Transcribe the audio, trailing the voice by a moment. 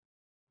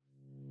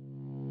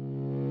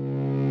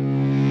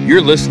You're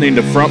listening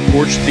to Front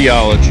Porch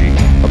Theology,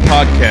 a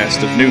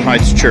podcast of New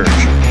Heights Church.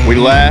 We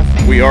laugh,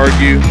 we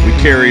argue, we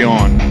carry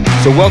on.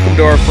 So welcome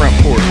to our front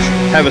porch.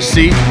 Have a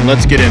seat and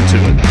let's get into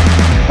it.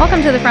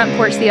 Welcome to the Front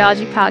Porch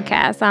Theology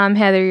Podcast. I'm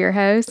Heather, your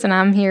host, and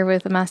I'm here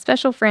with my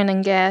special friend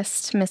and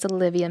guest, Miss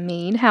Olivia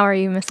Meade. How are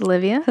you, Miss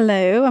Olivia?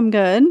 Hello, I'm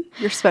good.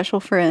 Your special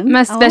friend.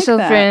 My special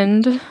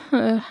friend.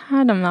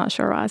 I'm not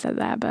sure why I said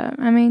that, but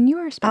I mean, you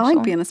are special. I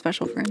like being a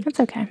special friend. That's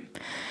okay.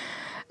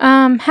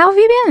 How have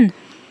you been?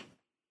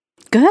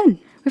 Good.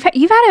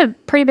 You've had a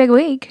pretty big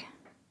week,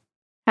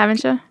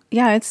 haven't you?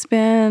 Yeah, it's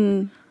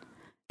been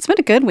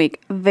a good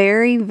week.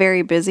 Very,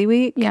 very busy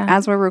week. Yeah.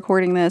 As we're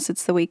recording this,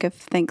 it's the week of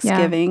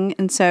Thanksgiving,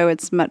 and so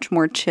it's much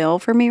more chill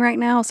for me right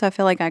now. So I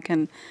feel like I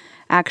can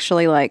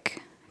actually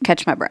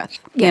catch my breath.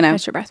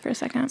 Catch your breath for a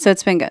second. So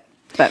it's been good.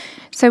 But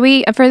so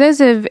for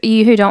those of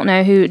you who don't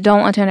know, who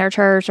don't attend our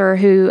church, or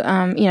who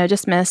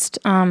just missed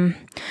on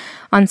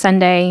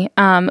Sunday,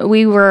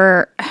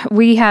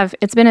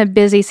 it's been a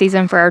busy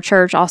season for our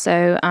church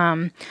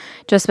also,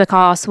 just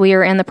because we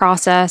are in the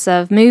process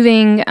of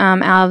moving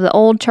out of the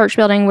old church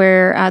building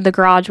where the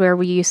garage where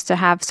we used to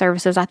have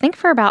services. I think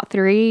for about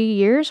 3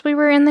 years we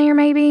were in there,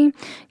 maybe,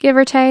 give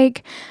or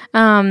take.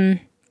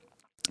 Maybe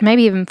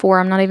even 4,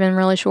 I'm not even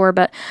really sure.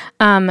 But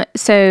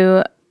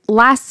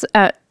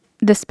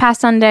this past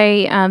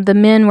Sunday, the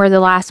men were the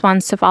last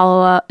ones to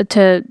follow up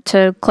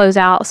to close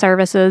out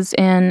services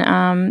in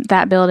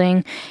that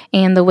building,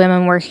 and the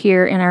women were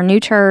here in our new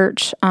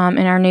church,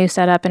 in our new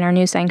setup, in our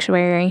new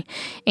sanctuary,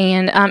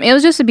 and it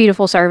was just a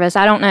beautiful service.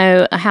 I don't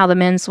know how the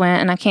men's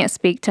went, and I can't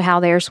speak to how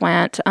theirs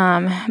went.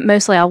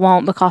 Mostly, I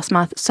won't, because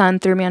my son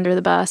threw me under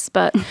the bus,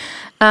 but.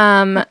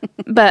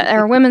 But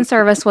our women's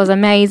service was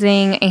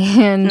amazing,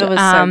 and it was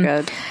so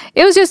good.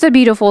 It was just a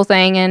beautiful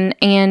thing,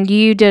 and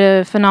you did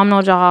a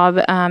phenomenal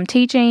job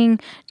teaching,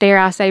 dare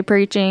I say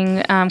preaching,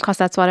 because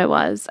that's what it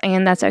was,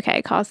 and that's okay,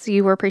 because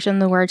you were preaching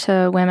the word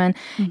to women,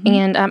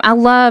 and I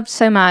loved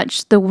so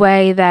much the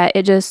way that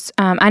it just,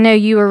 I know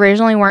you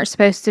originally weren't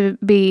supposed to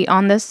be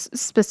on this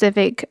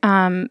specific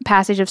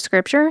passage of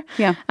Scripture.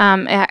 Yeah.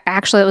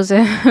 Actually, it was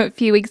a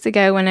few weeks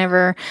ago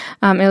whenever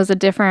it was a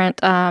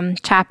different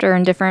chapter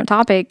and different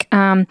topic,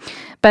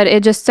 but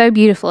it just so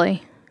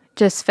beautifully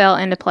just fell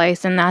into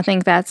place, and I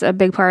think that's a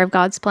big part of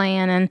God's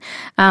plan.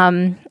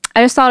 And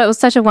I just thought it was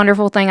such a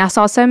wonderful thing. I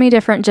saw so many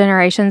different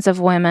generations of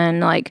women,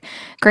 like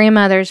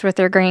grandmothers with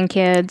their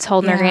grandkids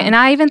holding their and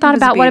I even thought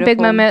about what a big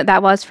moment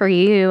that was for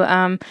you.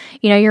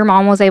 Your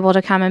mom was able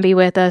to come and be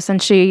with us,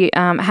 and she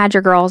had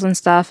your girls and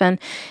stuff, and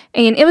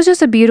it was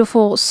just a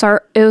beautiful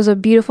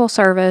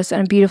service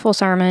and a beautiful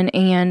sermon,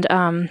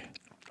 and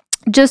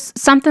just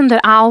something that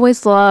I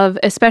always love,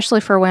 especially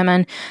for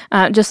women,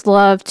 just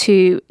love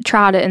to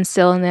try to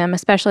instill in them,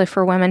 especially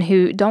for women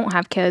who don't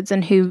have kids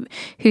and who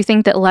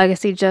think that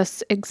legacy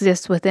just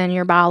exists within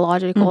your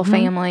biological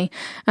family,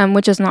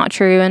 which is not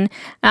true. And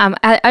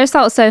I just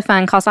thought it was so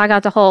fun, because I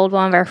got to hold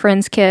one of our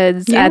friends'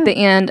 kids at the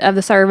end of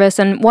the service,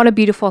 and what a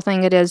beautiful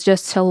thing it is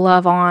just to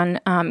love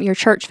on your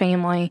church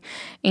family,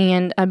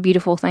 and a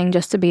beautiful thing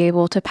just to be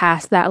able to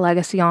pass that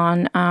legacy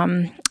on,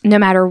 no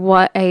matter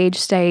what age,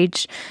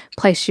 stage,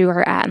 place you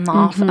are at in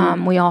life.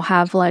 We all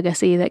have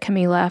legacy that can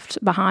be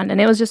left behind,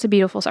 and it was just a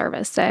beautiful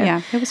service. So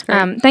yeah, it was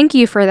great. Thank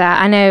you for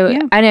that. I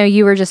know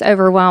you were just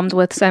overwhelmed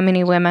with so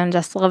many women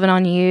just loving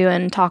on you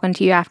and talking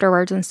to you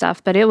afterwards and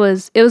stuff, but it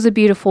was a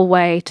beautiful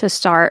way to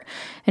start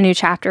a new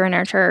chapter in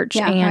our church.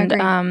 Yeah, and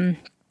I agree.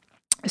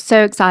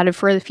 So excited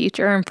for the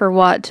future and for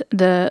what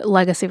the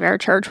legacy of our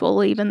church will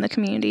leave in the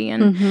community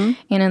and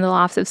in the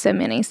lives of so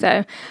many.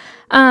 So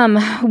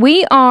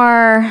we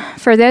are,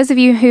 for those of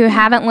you who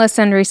haven't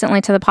listened recently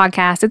to the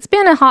podcast, it's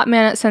been a hot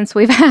minute since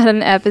we've had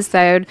an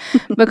episode,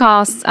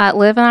 because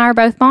Liv and I are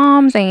both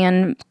moms,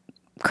 and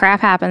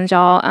crap happens,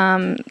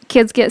 y'all.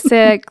 Kids get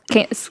sick,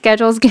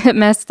 schedules get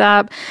messed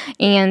up,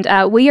 and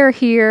we are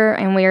here,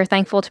 and we are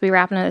thankful to be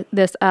wrapping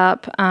this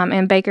up,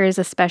 and Baker is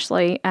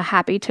especially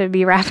happy to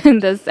be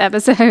wrapping this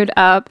episode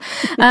up.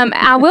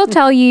 I will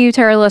tell you,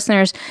 to our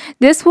listeners,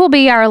 this will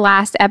be our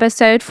last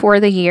episode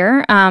for the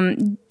year.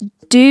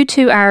 Due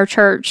to our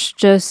church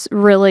just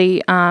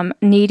really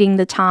needing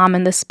the time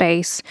and the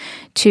space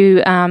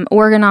to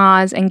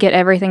organize and get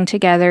everything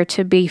together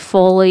to be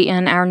fully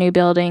in our new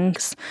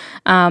buildings,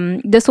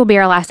 this will be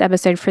our last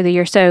episode for the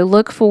year. So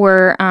look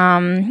for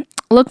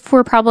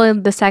probably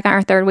the second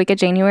or third week of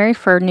January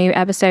for new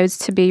episodes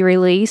to be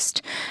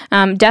released.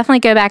 Definitely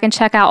go back and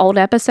check out old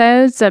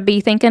episodes.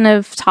 Be thinking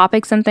of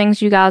topics and things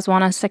you guys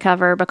want us to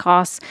cover,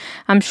 because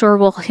I'm sure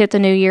we'll hit the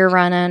new year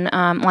running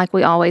like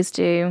we always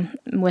do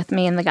with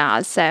me and the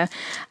guys. So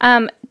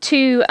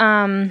to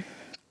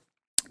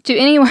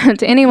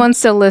anyone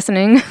still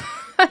listening,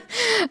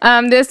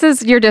 this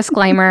is your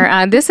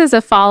disclaimer. This is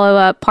a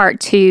follow-up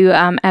part 2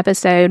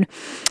 episode.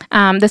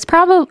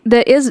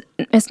 It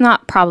is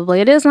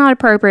not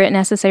appropriate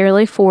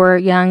necessarily for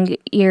young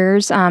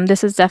ears.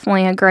 This is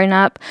definitely a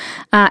grown-up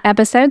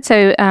episode.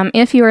 So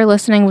if you are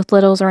listening with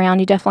littles around,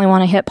 you definitely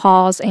want to hit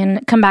pause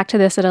and come back to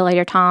this at a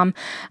later time.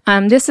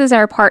 This is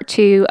our part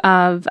 2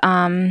 of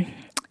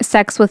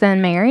sex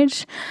within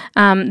marriage.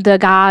 The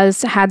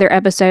guys had their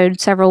episode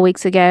several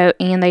weeks ago,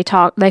 and they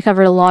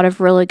covered a lot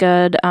of really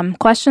good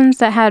questions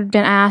that had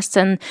been asked,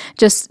 and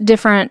just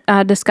different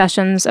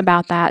discussions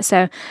about that.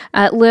 So,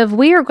 Liv,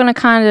 we are going to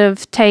kind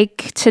of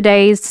take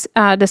today's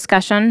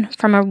discussion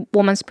from a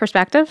woman's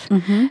perspective,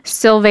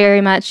 still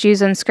very much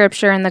using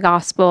scripture and the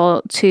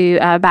gospel to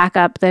back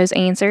up those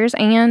answers.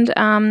 And,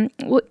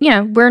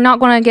 we're not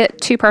going to get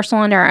too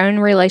personal into our own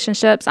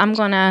relationships. I am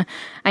going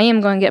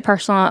to get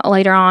personal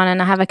later on,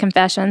 and I have a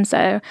confession.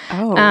 So,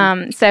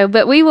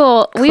 but we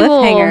will.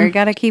 Cliffhanger. You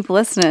got to keep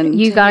listening.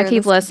 You got to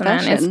keep listening.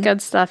 It's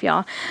good stuff,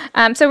 y'all.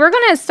 So we're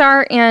going to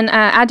start in.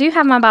 I do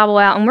have my Bible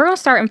out, and we're going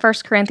to start in 1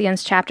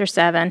 Corinthians chapter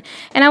 7.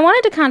 And I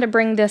wanted to kind of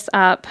bring this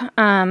up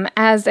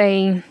as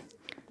a.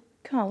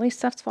 Golly,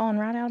 stuff's falling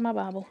right out of my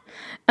Bible.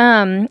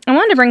 I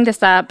wanted to bring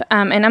this up,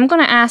 and I'm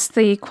going to ask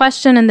the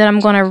question, and then I'm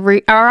going to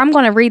read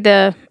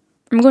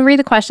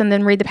the question,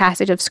 then read the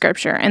passage of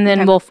scripture, and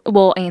then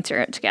we'll answer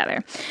it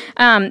together.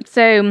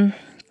 So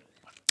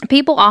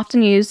people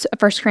often use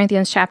 1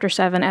 Corinthians chapter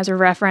 7 as a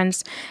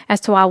reference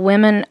as to why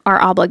women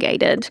are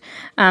obligated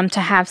to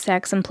have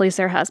sex and please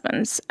their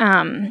husbands.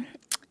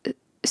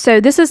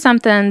 So this is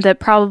something that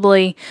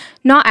probably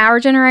not our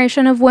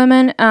generation of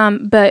women,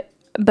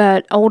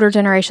 but older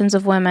generations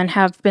of women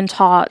have been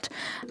taught.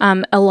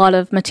 A lot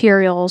of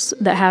materials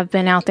that have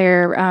been out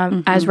there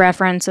as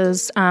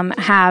references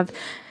have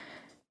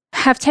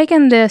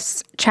taken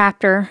this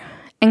chapter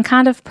and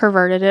kind of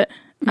perverted it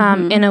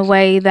in a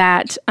way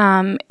that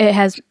it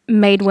has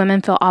made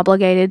women feel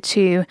obligated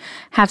to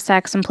have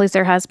sex and please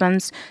their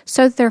husbands,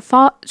 so that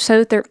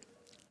their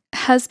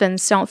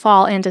husbands don't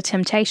fall into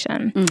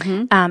temptation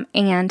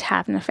and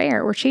have an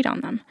affair or cheat on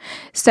them.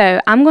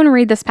 So I'm going to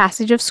read this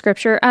passage of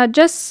scripture,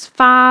 just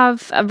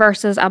 5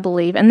 verses, I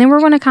believe, and then we're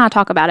going to kind of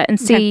talk about it and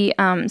see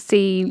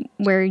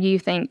where you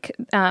think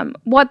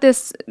what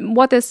this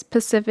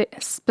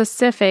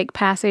specific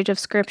passage of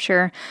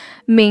scripture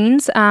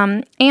means,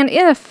 and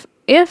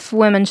if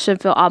women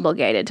should feel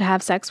obligated to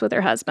have sex with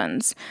their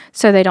husbands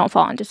so they don't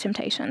fall into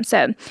temptation.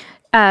 So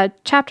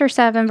chapter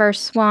 7,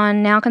 verse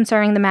 1, now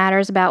concerning the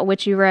matters about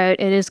which you wrote,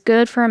 it is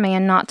good for a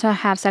man not to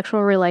have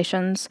sexual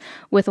relations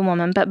with a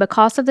woman, but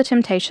because of the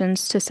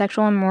temptations to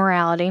sexual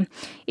immorality,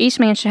 each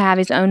man should have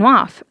his own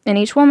wife, and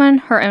each woman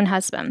her own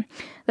husband.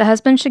 The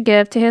husband should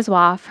give to his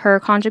wife her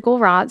conjugal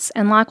rights,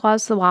 and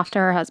likewise the wife to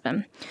her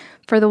husband.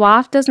 For the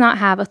wife does not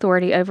have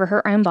authority over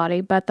her own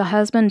body, but the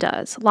husband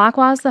does.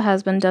 Likewise, the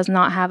husband does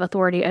not have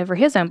authority over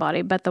his own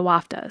body, but the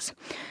wife does.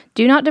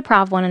 Do not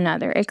deprive one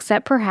another,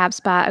 except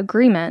perhaps by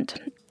agreement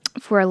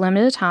for a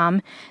limited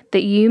time,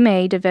 that you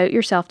may devote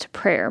yourself to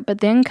prayer, but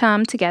then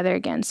come together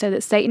again, so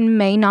that Satan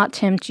may not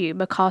tempt you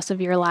because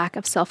of your lack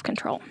of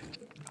self-control.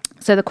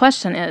 So the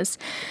question is,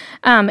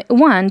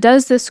 1,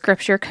 does this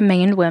scripture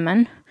command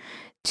women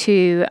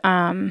to...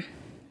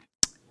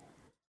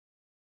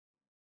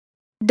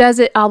 does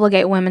it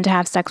obligate women to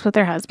have sex with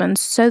their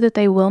husbands so that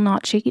they will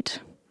not cheat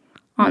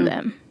on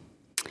them?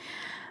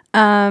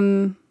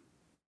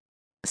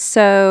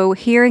 So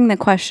hearing the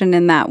question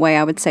in that way,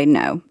 I would say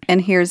no. And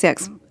here's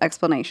the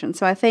explanation.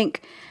 So I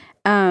think,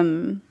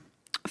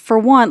 for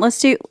one,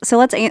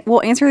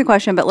 we'll answer the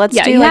question, but let's do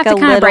like a little... you have to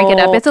kind of break it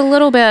up. It's a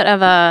little bit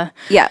of a...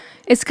 Yeah.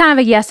 It's kind of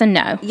a yes and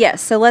no.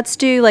 Yes. So let's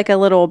do like a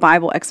little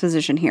Bible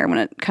exposition here when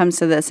it comes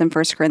to this in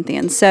 1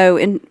 Corinthians. So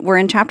we're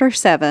in chapter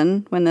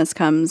 7 when this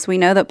comes. We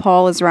know that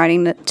Paul is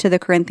writing to the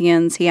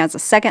Corinthians. He has a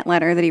second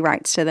letter that he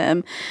writes to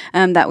them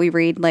that we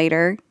read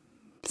later.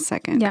 2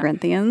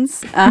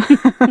 Corinthians.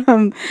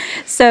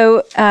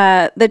 So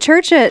the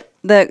church at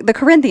the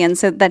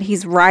Corinthians that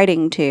he's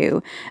writing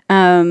to,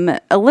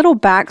 a little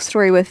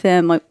backstory with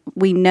them, like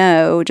we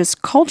know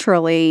just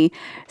culturally,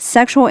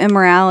 sexual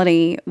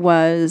immorality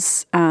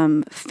was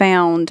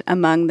found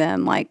among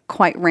them like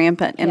quite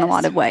rampant in a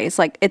lot of ways.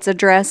 Like it's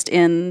addressed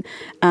in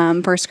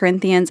 1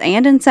 Corinthians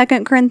and in 2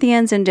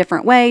 Corinthians in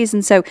different ways.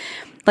 And so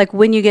like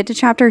when you get to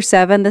chapter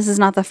 7, this is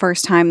not the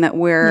first time that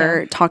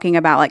we're talking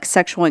about like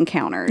sexual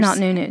encounters. Not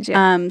new news.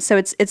 Yeah. So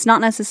it's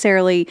not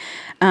necessarily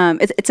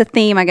it's a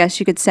theme, I guess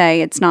you could say.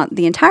 It's not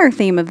the entire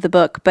theme of the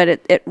book, but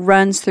it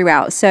runs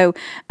throughout. So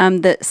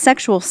the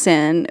sexual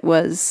sin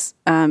was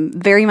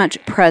very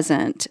much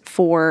present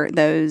for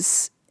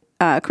those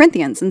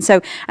Corinthians, and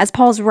so as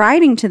Paul's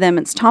writing to them,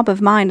 it's top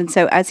of mind. And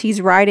so as he's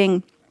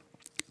writing.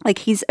 Like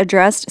he's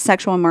addressed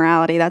sexual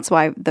immorality. That's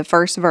why the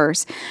first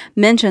verse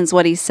mentions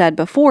what he said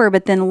before,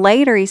 but then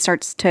later he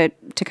starts to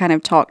kind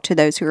of talk to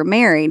those who are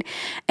married.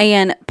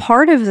 And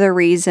part of the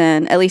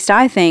reason, at least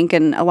I think,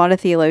 and a lot of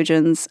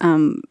theologians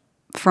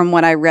from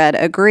what I read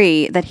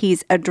agree, that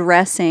he's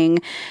addressing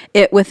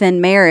it within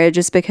marriage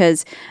is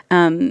because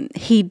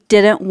he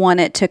didn't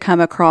want it to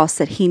come across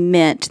that he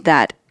meant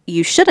that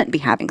you shouldn't be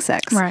having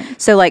sex.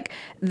 Right. So like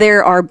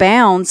there are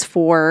bounds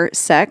for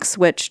sex,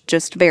 which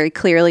just very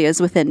clearly is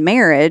within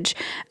marriage.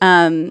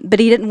 But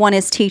he didn't want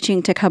his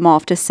teaching to come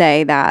off to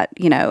say that,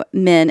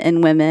 men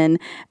and women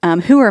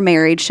who are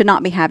married should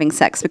not be having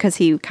sex, because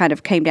he kind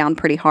of came down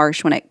pretty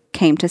harsh when it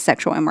came to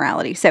sexual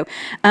immorality. So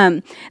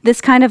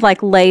this kind of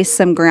like lays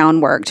some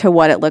groundwork to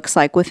what it looks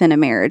like within a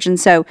marriage. And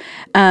so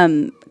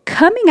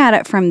coming at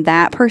it from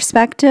that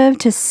perspective,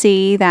 to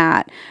see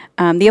that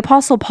the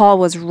Apostle Paul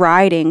was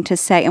writing to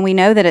say, and we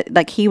know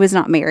that he was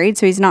not married,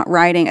 so he's not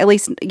writing, at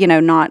least,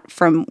 not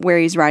from where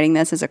he's writing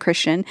this as a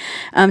Christian.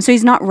 So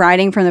he's not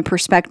writing from the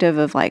perspective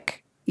of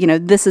like,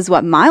 this is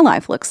what my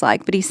life looks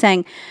like. But he's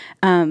saying,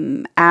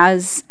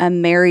 as a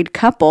married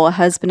couple, a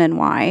husband and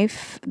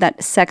wife,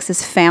 that sex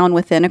is found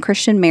within a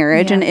Christian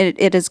marriage, and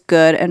it is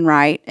good and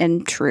right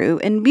and true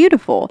and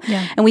beautiful.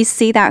 Yeah. And we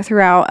see that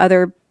throughout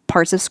other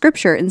parts of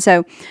Scripture. And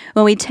so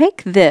when we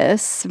take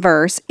this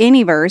verse,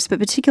 any verse, but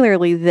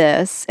particularly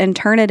this, and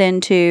turn it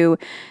into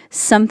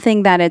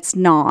something that it's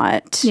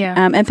not,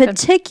 and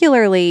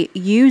particularly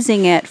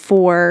using it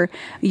for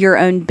your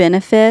own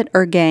benefit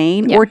or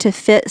gain, or to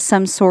fit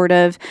some sort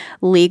of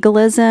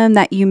legalism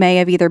that you may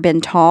have either been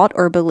taught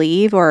or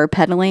believe or are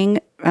peddling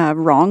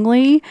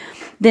wrongly,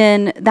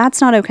 then that's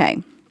not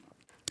okay.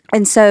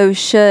 And so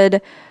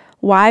should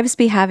wives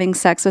be having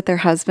sex with their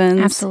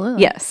husbands?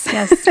 Absolutely. Yes.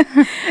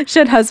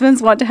 Should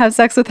husbands want to have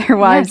sex with their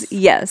wives?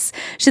 Yes.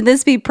 Should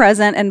this be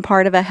present and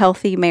part of a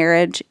healthy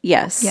marriage?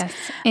 Yes.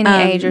 Any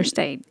age or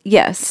stage.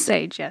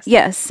 Stage, yes.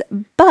 Yes.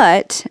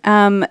 But,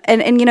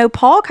 and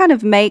Paul kind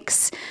of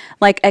makes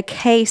like a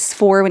case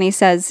for when he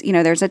says,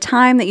 there's a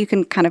time that you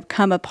can kind of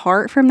come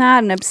apart from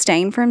that and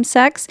abstain from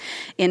sex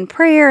in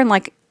prayer, and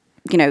like,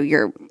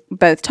 you're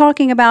both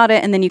talking about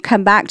it, and then you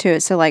come back to it.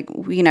 So like,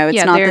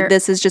 it's not that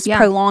this is just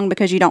prolonged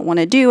because you don't want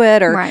to do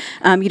it, or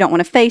you don't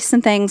want to face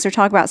some things or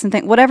talk about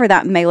something, whatever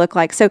that may look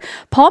like. So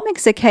Paul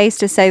makes a case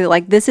to say that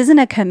like, this isn't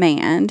a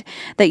command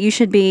that you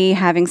should be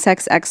having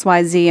sex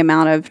XYZ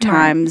amount of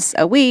times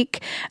a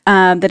week,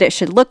 that it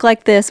should look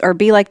like this or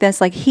be like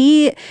this. Like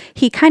he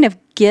kind of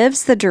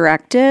gives the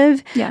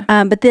directive,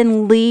 but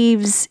then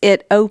leaves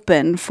it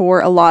open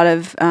for a lot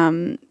of,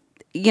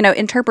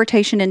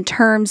 interpretation in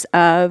terms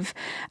of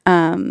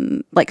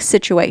like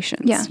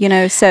situations,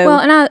 so. Well,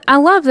 and I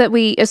love that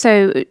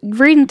so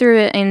reading through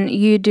it and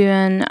you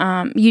doing,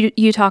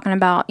 you talking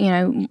about,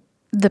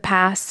 the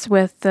past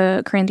with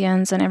the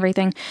Corinthians and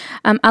everything.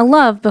 I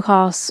love,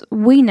 because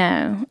we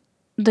know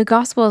the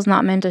gospel is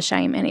not meant to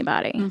shame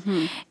anybody.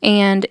 Mm-hmm.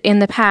 And in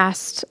the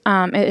past,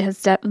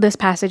 this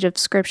passage of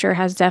Scripture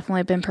has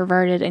definitely been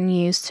perverted and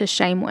used to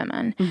shame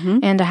women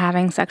into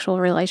having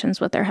sexual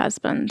relations with their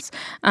husbands.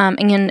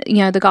 And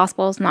the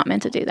gospel is not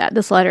meant to do that.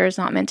 This letter is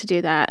not meant to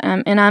do that.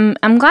 And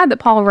I'm glad that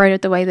Paul wrote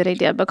it the way that he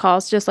did,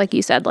 because just like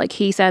you said, like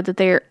he said that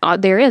there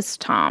is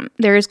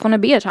going to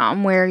be a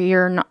time where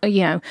you're not,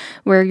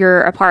 where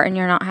you're apart and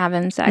you're not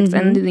having sex,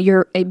 and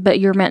but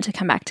you're meant to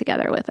come back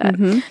together with it.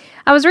 Mm-hmm.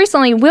 I was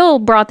recently, Will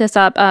brought this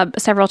up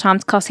several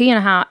times, because he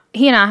and I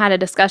had a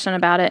discussion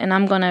about it, and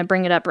I'm going to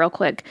bring it up real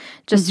quick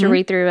just to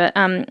read through it.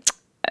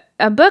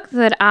 A book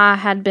that I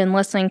had been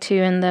listening to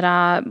and that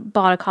I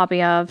bought a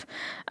copy of,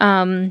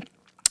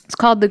 it's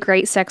called The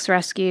Great Sex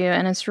Rescue,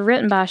 and it's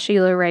written by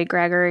Sheila Ray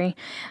Gregory,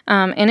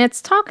 and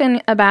it's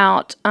talking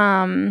about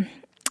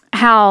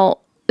how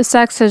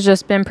sex has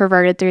just been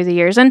perverted through the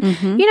years, and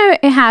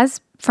it has.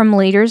 From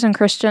leaders and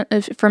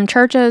from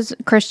churches,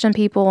 Christian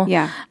people,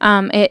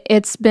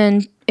 it's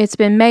been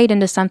made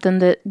into something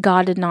that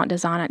God did not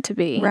design it to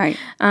be. Right.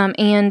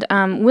 And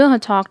Will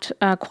had talked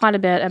quite a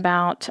bit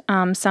about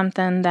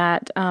something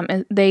that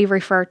they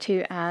refer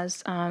to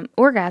as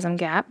orgasm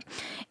gap,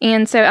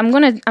 and so I'm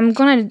going to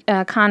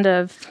kind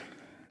of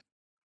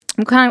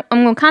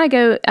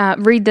go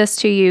read this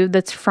to you.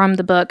 That's from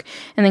the book,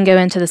 and then go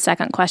into the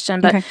second question.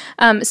 But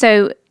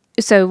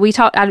So we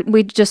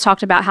just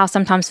talked about how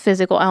sometimes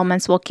physical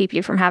ailments will keep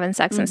you from having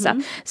sex and stuff.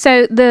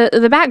 So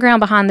the background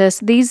behind this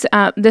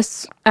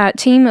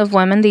team of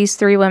women, these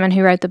 3 women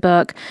who wrote the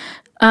book,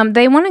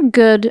 they wanted a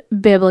good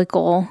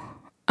biblical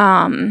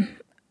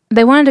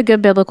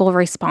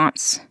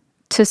response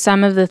to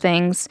some of the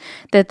things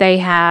that they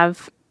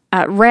have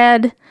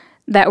read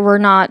that were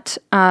not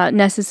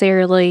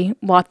necessarily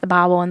what the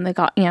Bible and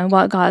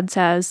what God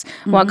says,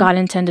 what God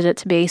intended it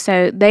to be.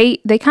 So they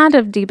kind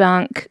of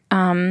debunk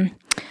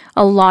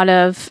a lot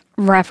of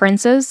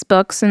references,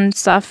 books and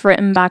stuff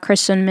written by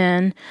Christian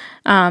men.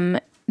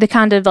 They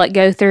kind of like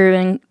go through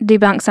and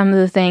debunk some of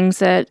the things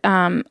that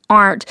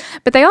aren't,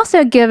 but they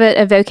also give it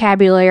a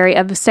vocabulary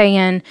of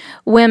saying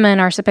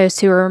women are supposed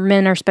to, or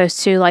men are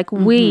supposed to, like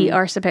we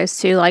are supposed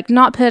to, like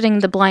not putting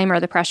the blame or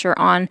the pressure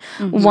on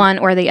one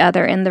or the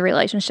other in the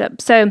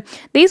relationship. So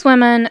these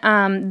women,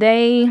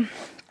 they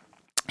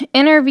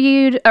they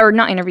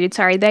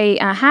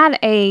had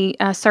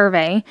a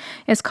survey.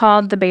 It's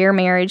called the Bear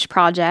Marriage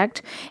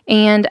Project,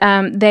 and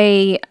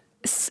they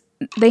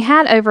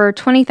had over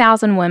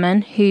 20,000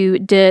 women who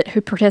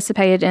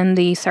participated in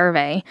the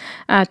survey,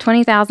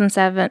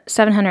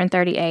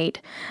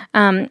 20,738,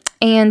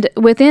 and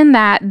within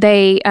that,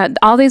 they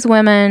all these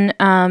women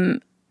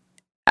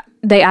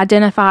they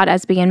identified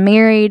as being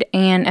married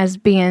and as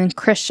being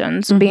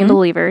Christians, being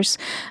believers,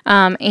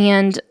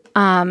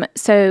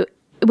 so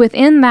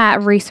within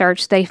that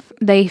research, they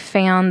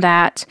found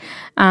that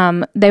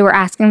they were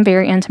asking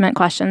very intimate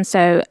questions.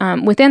 So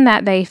within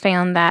that, they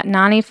found that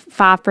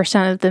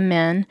 95% of the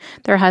men,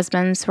 their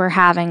husbands, were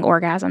having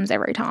orgasms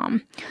every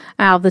time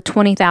out of the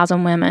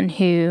 20,000 women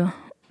who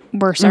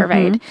were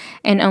surveyed,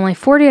 and only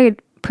 48%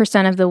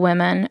 of the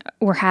women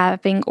were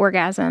having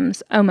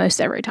orgasms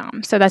almost every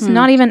time. So that's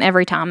not even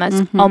every time,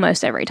 that's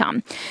almost every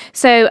time.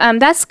 So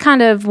that's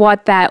kind of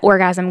what that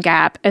orgasm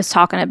gap is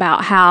talking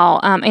about, how,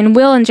 and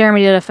Will and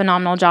Jeremy did a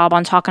phenomenal job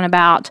on talking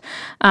about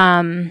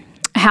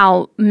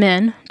how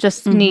men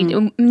just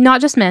need,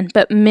 not just men,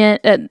 but men,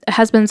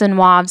 husbands and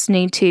wives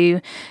need to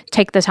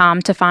take the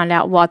time to find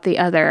out what the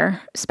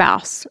other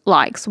spouse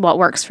likes, what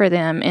works for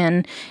them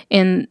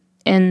in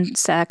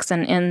sex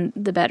and in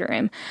the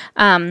bedroom.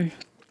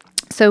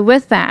 So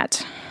with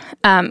that,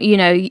 you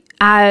know,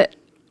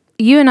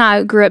 you and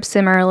I grew up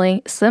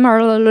similarly. Sorry.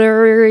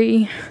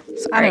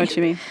 I know what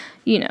you mean.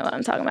 You know what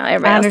I'm talking about.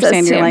 Everybody I else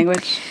understand does your too.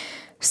 language.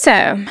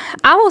 So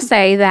I will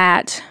say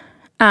that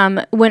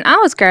when I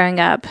was growing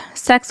up,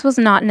 sex was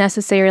not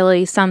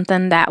necessarily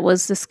something that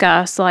was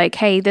discussed like,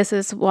 hey, this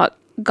is what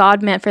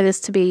God meant for this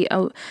to be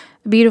a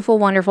beautiful,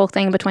 wonderful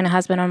thing between a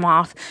husband and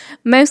wife.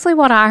 Mostly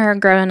what I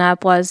heard growing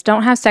up was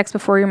don't have sex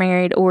before you're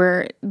married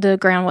or the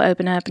ground will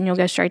open up and you'll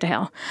go straight to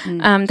hell.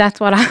 That's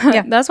what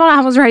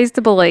I was raised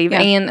to believe,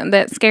 and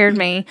that scared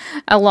me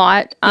a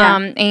lot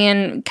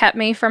and kept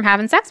me from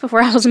having sex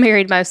before I was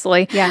married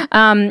mostly.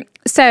 So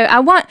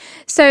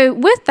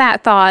with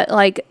that thought,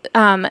 like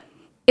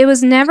it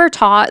was never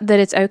taught that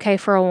it's okay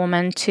for a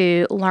woman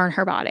to learn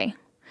her body.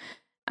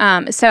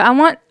 So I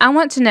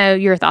want to know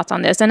your thoughts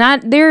on this. And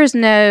there's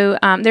no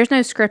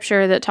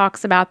scripture that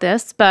talks about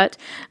this, but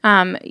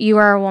you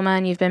are a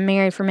woman, you've been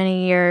married for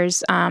many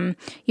years,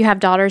 you have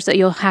daughters that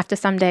you'll have to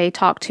someday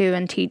talk to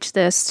and teach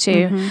this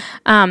to.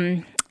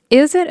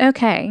 Is it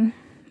okay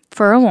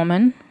for a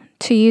woman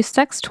to use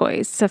sex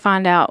toys to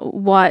find out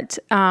what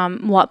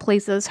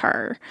pleases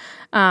her?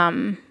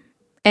 And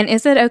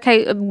is it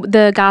okay?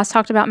 The guys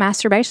talked about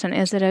masturbation.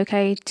 Is it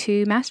okay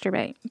to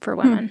masturbate for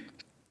women?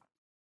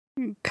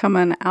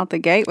 Coming out the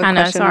gate with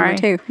question number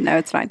 2. No,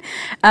 it's fine.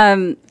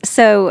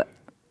 So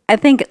I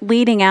think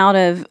leading out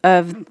of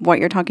what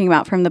you're talking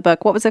about from the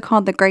book, what was it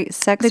called? The Great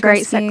Sex Rescue?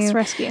 Great Sex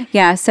Rescue.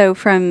 Yeah. So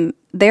from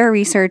their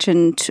research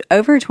and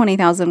over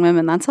 20,000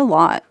 women, that's a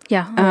lot.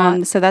 Yeah. A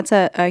lot. So that's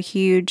a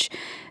huge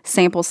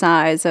sample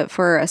size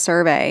for a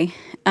survey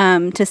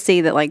to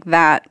see that like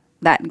that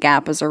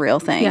gap is a real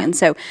thing. And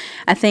so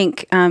I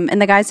think, and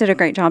the guys did a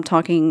great job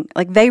talking,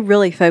 like they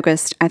really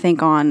focused, I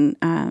think, on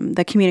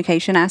the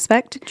communication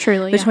aspect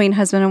between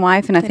husband and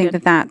wife. And I think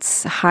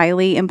that's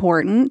highly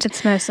important.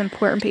 It's the most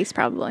important piece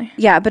probably.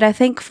 Yeah. But I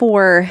think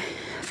for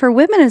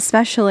women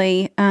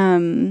especially,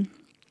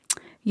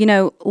 you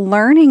know,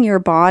 learning your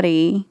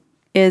body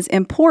is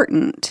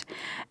important.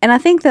 And I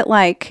think that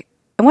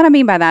and what I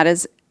mean by that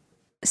is,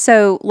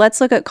 so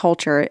let's look at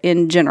culture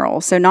in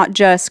general. So not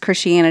just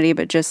Christianity,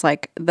 but just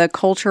like the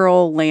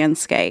cultural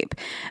landscape.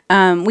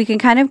 We can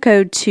kind of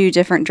go 2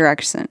 different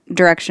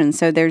directions.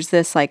 So there's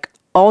this like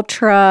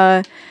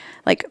ultra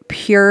like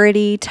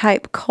purity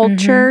type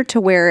culture to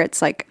where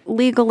it's like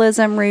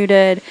legalism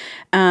rooted.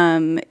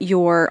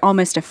 You're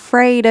almost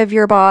afraid of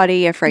your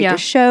body, afraid to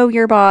show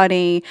your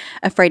body,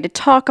 afraid to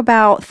talk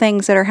about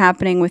things that are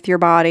happening with your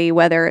body,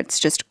 whether it's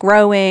just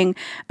growing,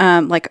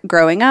 like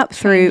growing up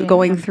through,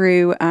 going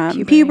through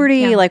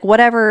puberty, like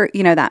whatever,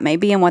 you know, that may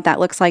be and what that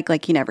looks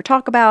like you never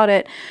talk about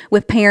it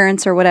with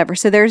parents or whatever.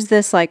 So there's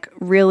this like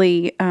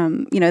really,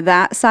 you know,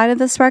 that side of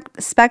the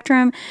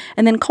spectrum.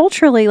 And then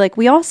culturally, like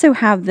we also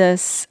have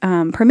this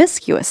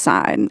promiscuous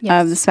side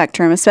of the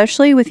spectrum,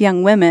 especially with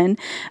young women,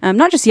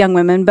 not just young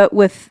women, but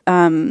with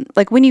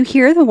like when you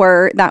hear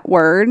that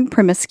word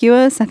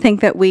promiscuous, I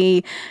think that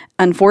we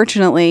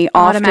unfortunately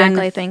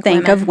often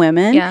think of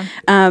women.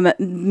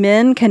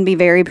 Men can be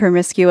very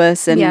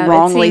promiscuous and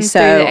wrongly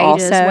so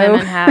also.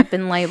 Women have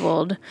been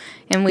labeled,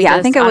 and we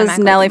I think it was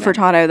Nelly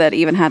Furtado that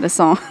even had a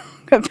song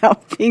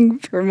about being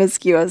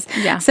promiscuous.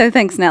 So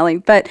thanks, Nelly.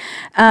 But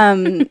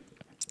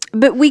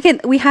but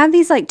we have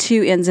these like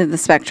 2 ends of the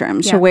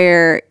spectrum to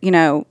where, you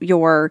know,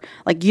 you're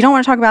like, you don't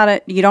want to talk about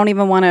it. You don't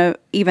even want to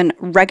even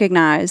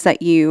recognize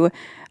that you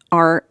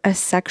are a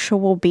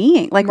sexual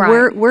being. Like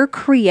we're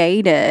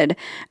created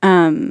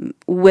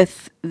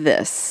with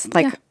this,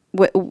 like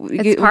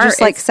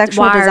just like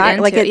sexual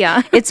desire. Like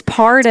it's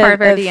part of our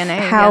DNA,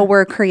 how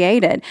we're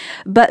created.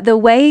 But the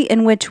way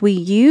in which we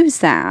use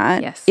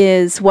that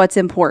is what's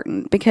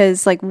important,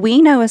 because like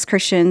we know as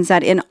Christians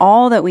that in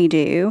all that we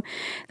do,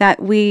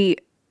 that we,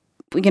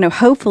 you know,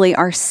 hopefully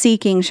are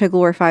seeking to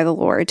glorify the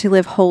Lord, to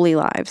live holy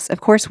lives.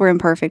 Of course, we're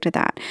imperfect at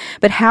that.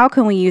 But how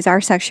can we use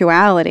our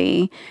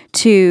sexuality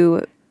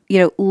to, you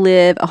know,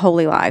 live a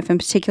holy life, and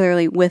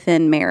particularly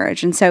within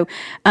marriage? And so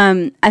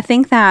I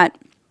think that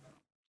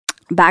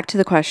back to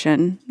the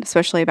question,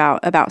 especially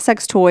about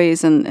sex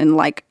toys and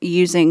like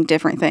using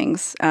different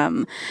things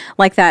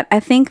like that, I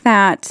think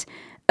that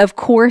of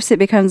course, it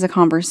becomes a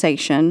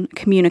conversation,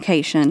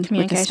 communication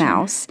with the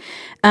spouse.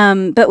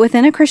 But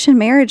within a Christian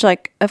marriage,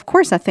 like, of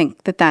course, I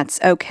think that that's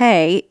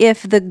okay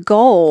if the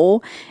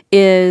goal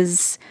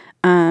is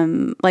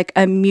like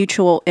a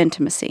mutual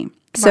intimacy.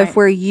 So if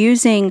we're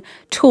using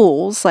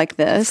tools like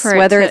this,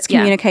 whether it's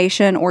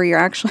communication or you're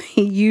actually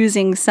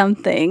using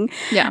something,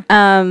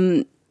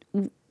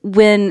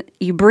 when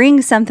you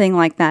bring something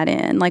like that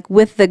in, like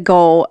with the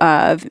goal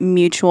of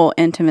mutual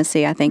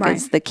intimacy, I think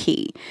is the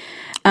key.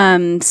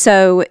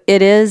 So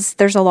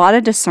there's a lot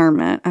of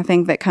discernment, I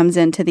think, that comes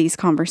into these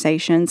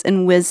conversations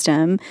and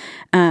wisdom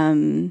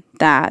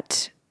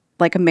that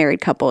like a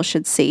married couple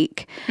should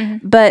seek.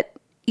 But,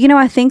 you know,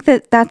 I think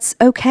that that's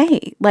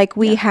okay. Like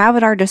we have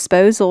at our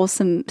disposal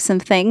some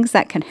things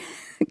that can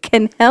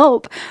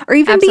help or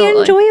even be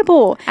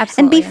enjoyable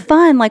and be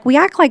fun. Like we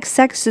act like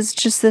sex is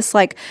just this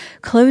like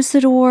close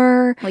the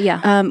door. We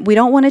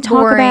don't want to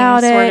talk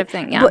about it sort of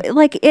thing. Yeah. But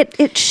like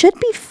it should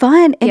be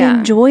fun and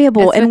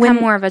enjoyable. It's become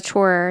more of a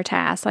chore or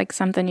task, like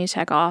something you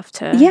check off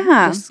to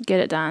just get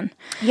it done.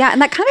 Yeah,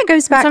 and that kind of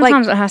goes back.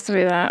 Sometimes it has to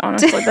be that,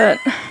 honestly, but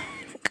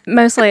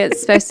mostly it's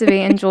supposed to be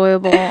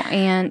enjoyable.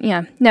 And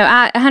no,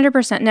 I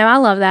 100%. No, I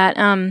love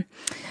that.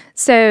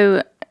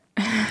 So.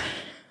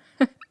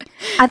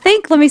 I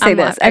think, let me say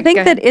this. I think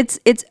that it's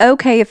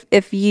okay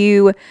if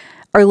you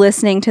are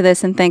listening to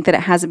this and think that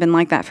it hasn't been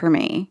like that for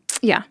me.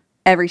 Yeah.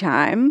 Every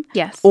time.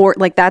 Yes. Or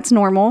like that's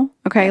normal.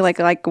 Okay. Yes.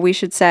 Like we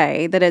should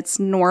say that it's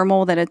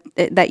normal that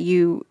that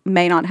you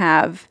may not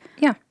have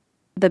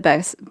the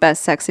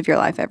best sex of your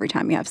life every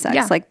time you have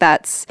sex. Like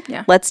that's,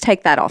 let's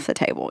take that off the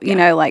table, you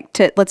know, like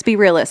let's be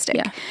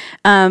realistic.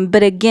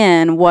 But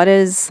again, what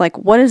is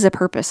the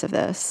purpose of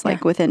this?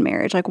 Like within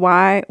marriage, like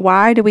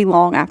why do we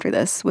long after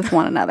this with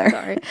one another?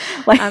 Sorry.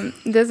 Like,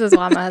 this is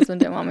why my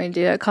husband didn't want me to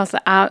do it. Cause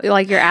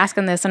you're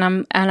asking this and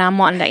I'm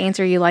wanting to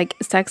answer you like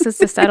sex is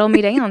to settle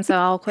me down. So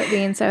I'll quit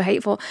being so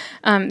hateful.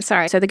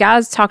 Sorry. So the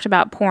guys talked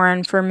about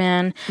porn for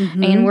men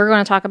and we're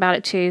going to talk about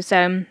it too.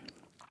 So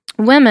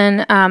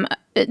women,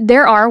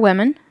 there are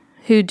women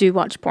who do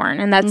watch porn,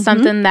 and that's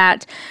something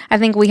that I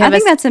think we have. I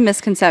think that's a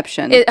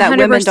misconception that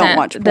women don't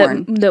watch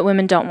porn. That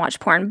women don't watch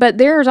porn, but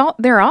there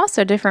are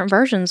also different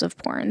versions of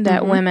porn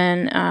that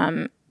women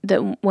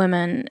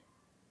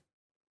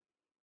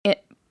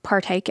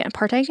partake in.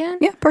 Partake in?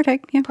 Yeah,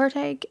 partake. Yeah,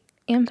 partake.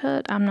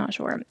 Input. I'm not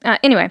sure.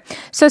 Anyway,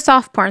 so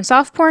soft porn.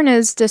 Soft porn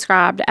is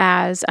described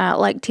as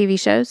like TV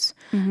shows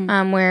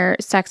where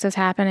sex is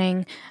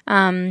happening.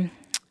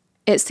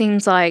 It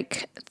seems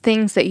like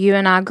things that you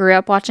and I grew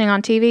up watching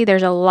on TV,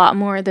 there's a lot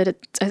more that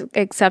it's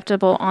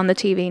acceptable on the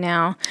TV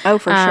now. Oh,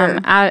 for sure.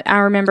 I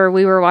remember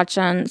we were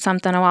watching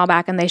something a while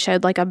back and they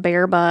showed like a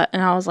bare butt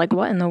and I was like,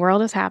 what in the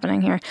world is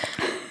happening here?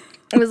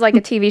 It was like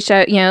a TV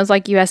show, it was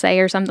like USA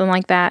or something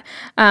like that.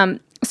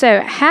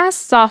 So has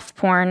soft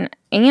porn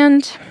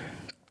and,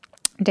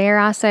 dare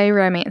I say,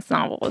 romance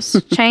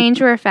novels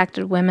changed or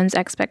affected women's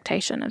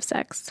expectation of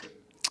sex?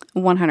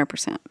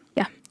 100%.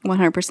 Yeah.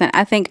 100%.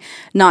 I think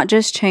not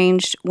just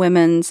changed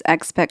women's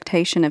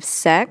expectation of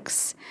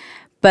sex,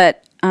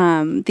 but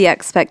the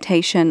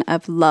expectation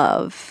of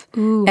love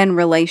and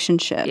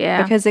relationship.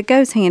 Yeah. Because it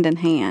goes hand in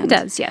hand. It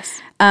does, yes.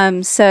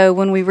 So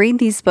when we read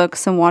these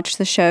books and watch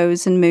the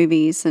shows and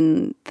movies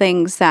and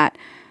things that,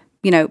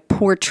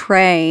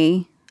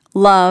 portray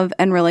love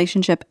and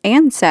relationship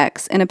and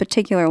sex in a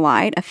particular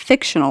light, a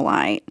fictional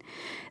light,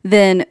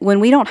 then when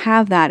we don't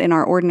have that in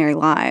our ordinary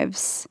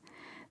lives,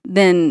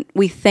 then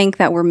we think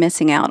that we're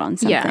missing out on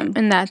something. Yeah,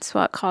 and that's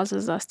what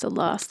causes us to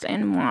lust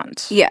and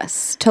want.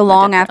 Yes, to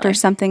long after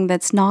something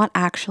that's not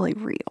actually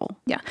real.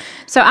 Yeah.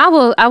 So I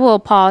will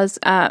pause.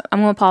 I'm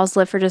going to pause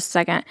Liv for just a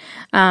second.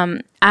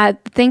 I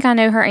think I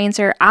know her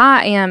answer.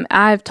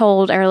 I've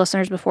told our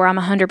listeners before, I'm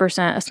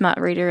 100% a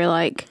smut reader.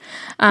 Like,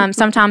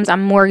 sometimes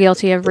I'm more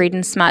guilty of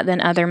reading smut than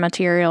other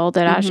material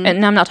that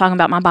and I'm not talking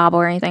about my Bible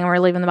or anything. We're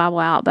leaving the Bible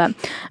out. But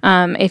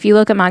if you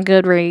look at my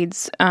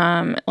Goodreads,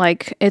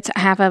 like it's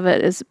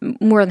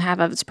more than half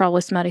of it's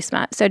probably smutty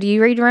smut. So do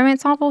you read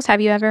romance novels? Have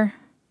you ever?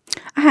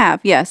 I have,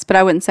 yes, but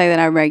I wouldn't say that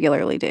I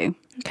regularly do.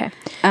 Okay.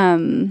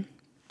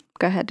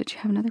 Go ahead. Did you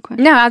have another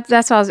question? No,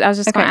 that's what I was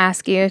just going to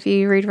ask you if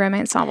you read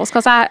romance novels,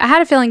 because I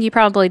had a feeling you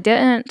probably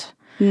didn't.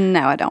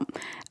 No, I don't.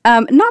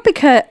 Not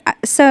because,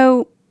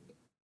 so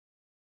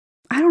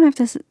I don't know if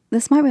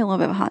this might be a little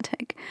bit of a hot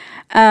take.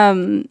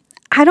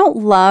 I don't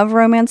love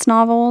romance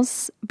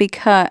novels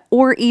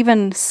or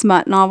even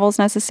smut novels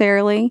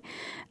necessarily.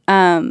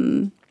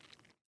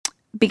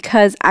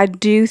 Because I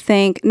do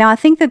think, now I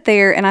think that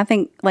and I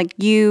think like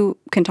you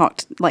can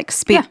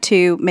speak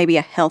to maybe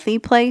a healthy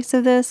place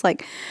of this,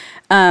 like,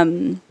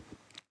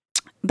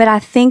 but I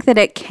think that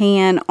it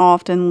can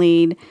often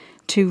lead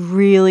to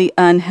really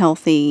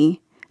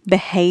unhealthy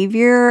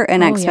behavior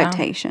and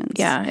expectations.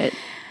 Yeah.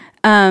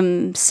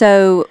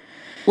 So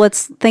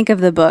let's think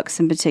of the books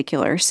in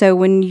particular. So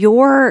when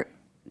you're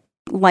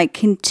like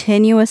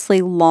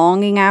continuously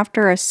longing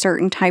after a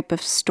certain type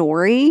of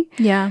story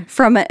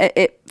from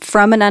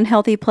an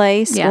unhealthy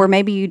place, or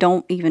maybe you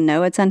don't even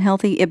know it's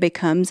unhealthy, it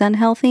becomes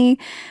unhealthy,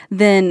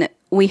 then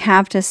we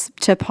have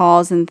to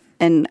pause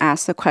and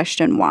ask the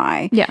question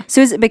why. Yeah.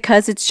 So is it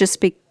because it's just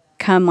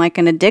become like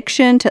an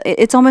addiction to,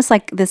 it's almost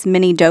like this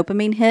mini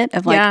dopamine hit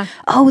of like,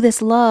 oh,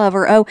 this love,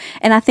 or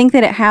and I think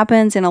that it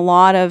happens in a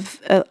lot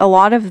of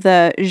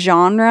the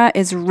genre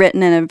is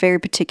written in a very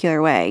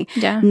particular way.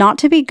 Yeah. Not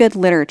to be good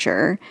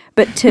literature,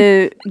 but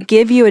to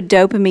give you a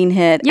dopamine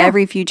hit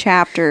every few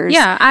chapters.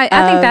 Yeah, I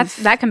think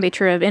that can be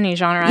true of any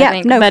genre, Yeah, I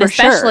think. no, but for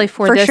especially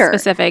sure, for this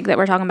specific that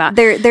we're talking about.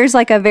 There's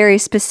like a very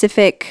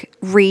specific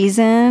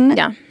reason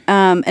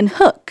and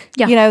hook,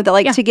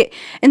 that to get.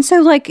 And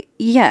so like,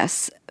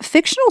 yes,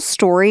 fictional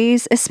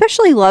stories,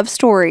 especially love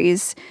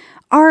stories,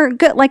 are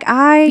good. Like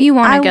you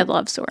want a good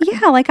love story.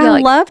 Yeah, like I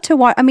love to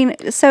watch. I mean,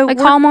 so like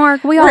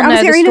Hallmark, we all know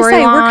the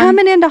storyline. We're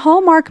coming into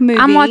Hallmark movies.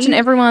 I'm watching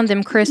every one of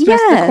them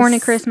the corny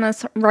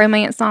Christmas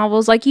romance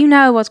novels. Like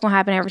what's going to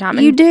happen every time.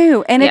 And you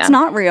do, and it's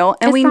not real,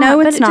 and we know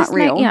it's not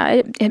real.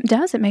 It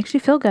does. It makes you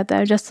feel good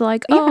though, just to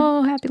like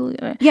happy.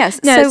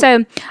 Yes. No,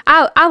 so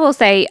I will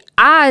say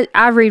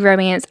I read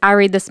romance. I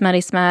read the smutty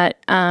smut.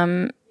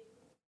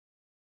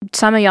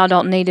 Some of y'all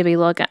don't need to be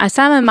looking.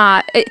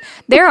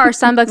 There are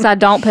some books I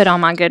don't put on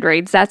my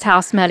Goodreads. That's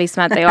how smutty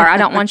smut they are. I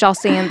don't want y'all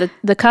seeing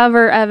the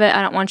cover of it.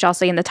 I don't want y'all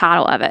seeing the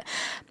title of it.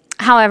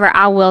 However,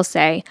 I will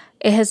say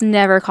it has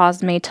never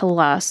caused me to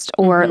lust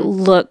or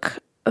look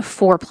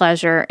for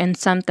pleasure in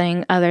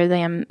something other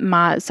than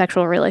my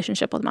sexual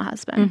relationship with my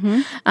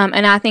husband.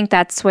 And I think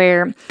that's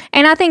where,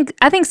 and I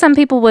think some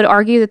people would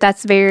argue that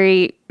that's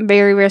very,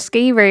 very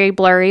risky, very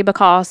blurry,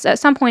 because at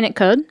some point it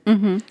could,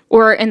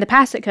 or in the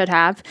past it could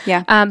have.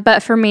 Yeah.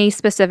 But for me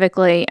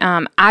specifically,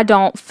 I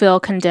don't feel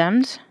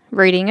condemned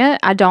reading it.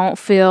 I don't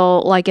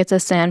feel like it's a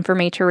sin for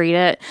me to read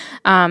it.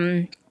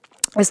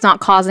 It's not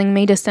causing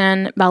me to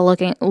sin by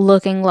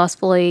looking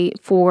lustfully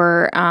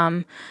for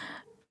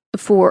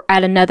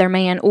at another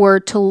man,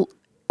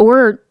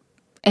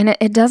 and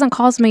it doesn't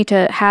cause me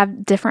to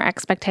have different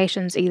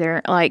expectations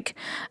either, like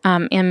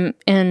in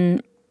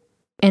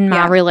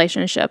my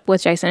relationship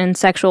with Jason, in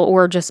sexual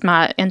or just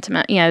my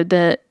intimate,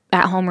 the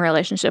at-home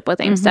relationship with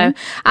him. So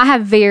I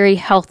have very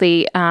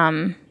healthy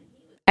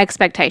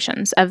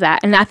expectations of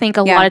that, and I think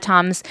a lot of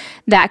times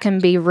that can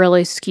be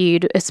really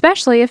skewed,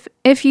 especially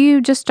if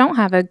you just don't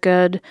have a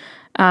good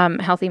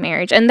healthy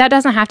marriage. And that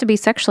doesn't have to be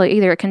sexually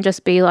either. It can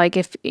just be like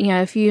if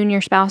you and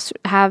your spouse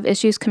have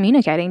issues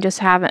communicating, just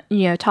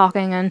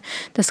talking and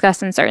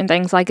discussing certain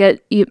things. Like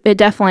it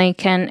definitely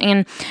can.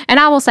 And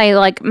I will say,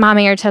 like, my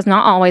marriage has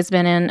not always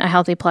been in a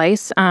healthy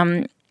place.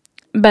 But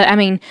I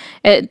mean,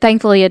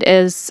 thankfully it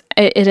is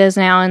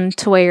now, and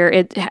to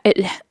where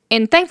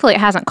and thankfully it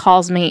hasn't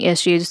caused me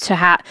issues it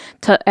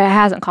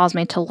hasn't caused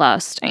me to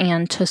lust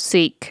and to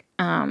seek,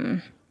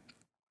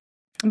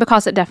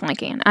 because it definitely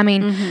can. I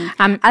mean,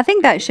 I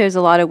think that shows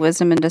a lot of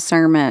wisdom and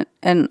discernment,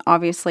 and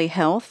obviously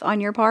health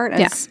on your part.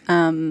 As,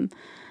 to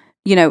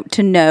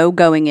know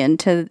going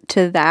into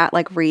that,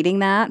 like reading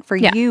that for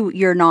you,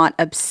 you're not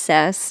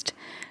obsessed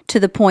to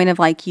the point of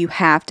like you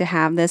have to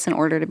have this in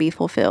order to be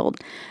fulfilled,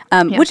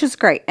 which is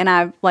great. And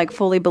I like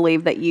fully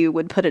believe that you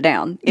would put it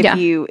down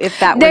if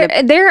that were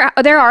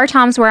there are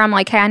times where I'm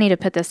like, hey, I need to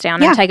put this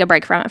down and take a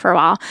break from it for a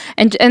while.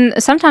 And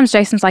sometimes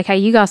Jason's like, hey,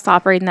 you gotta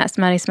stop reading that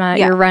smutty smut.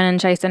 You're running,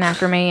 chasing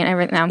after me and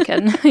everything. No, I'm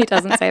kidding. He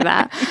doesn't say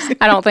that.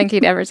 I don't think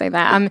he'd ever say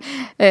that.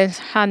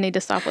 I need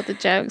to stop with the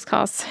jokes,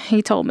 because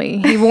he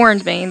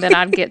warned me that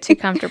I'd get too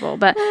comfortable.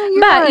 But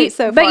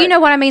but you know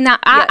what I mean.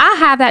 I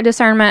have that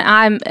discernment.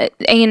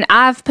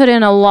 I've put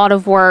in a lot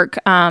of work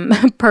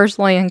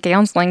personally in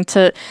counseling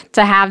to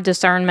have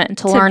discernment and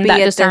to learn that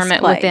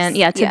discernment within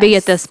to be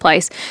at this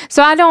place.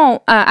 So I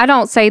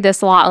don't say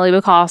this lightly,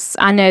 because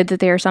I know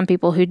that there are some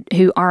people who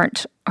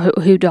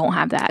don't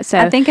have that. So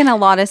I think in a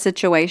lot of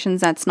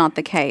situations that's not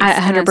the case.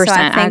 100%. So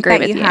I think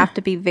that you you have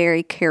to be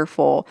very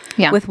careful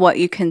with what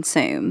you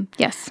consume.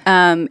 Yes.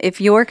 If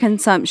your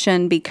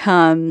consumption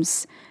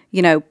becomes,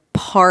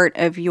 part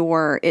of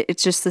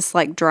it's just this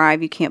like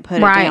drive, you can't put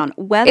it down.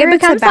 Whether it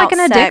becomes it's about like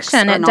an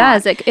addiction, it not,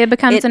 does. It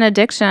becomes an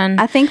addiction.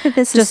 I think that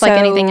this just is like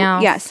anything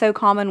else. Yeah, so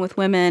common with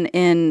women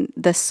in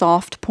the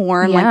soft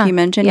porn, like you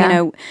mentioned.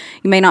 You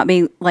may not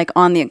be like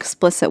on the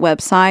explicit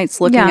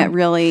websites looking at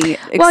really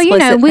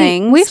explicit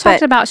things. We've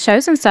talked about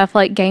shows and stuff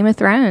like Game of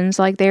Thrones.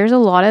 Like there's a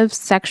lot of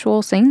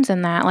sexual scenes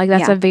in that. Like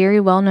that's a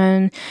very well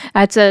known.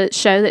 It's a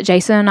show that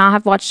Jason and I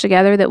have watched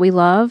together that we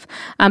love.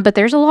 But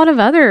there's a lot of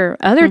other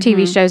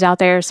TV shows out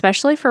there,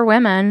 especially for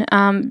women.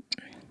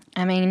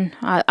 I mean,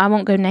 I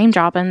won't go name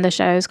dropping the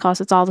shows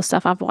because it's all the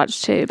stuff I've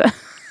watched too, but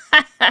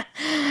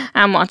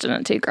I'm watching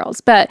it too, girls.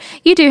 But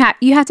you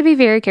have to be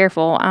very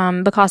careful,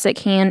 because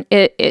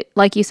it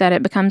like you said,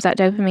 it becomes that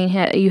dopamine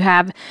hit.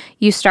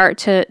 You start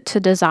to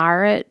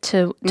desire it,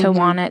 to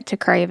want it, to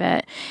crave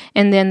it,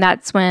 and then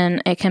that's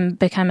when it can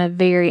become a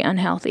very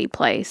unhealthy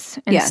place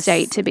and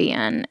state to be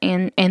in,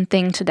 and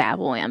thing to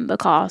dabble in,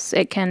 because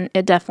it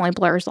definitely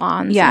blurs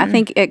lines. Yeah, I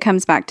think it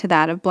comes back to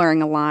that of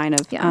blurring a line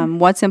of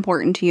what's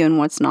important to you and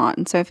what's not,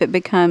 and so if it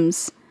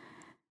becomes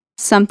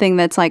something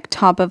that's like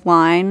top of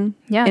line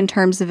in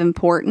terms of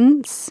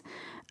importance,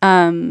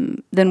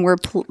 then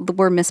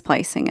we're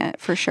misplacing it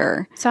for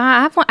sure. So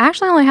I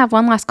actually only have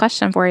one last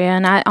question for you,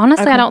 and I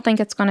don't think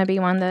it's going to be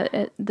one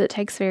that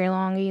takes very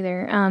long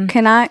either.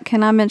 Can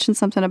I mention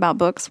something about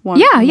books?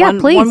 Please.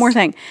 One more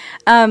thing.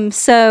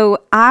 So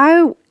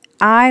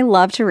I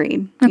love to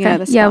read. Okay. You know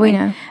this yeah, about we me.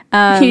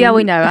 know.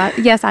 We know.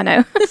 Yes, I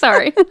know.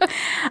 Sorry.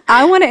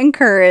 I want to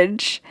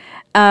encourage,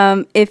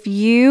 if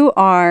you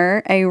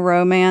are a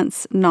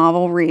romance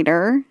novel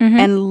reader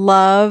and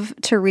love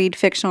to read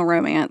fictional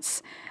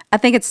romance, I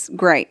think it's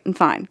great and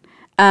fine.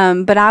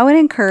 But I would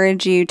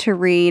encourage you to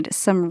read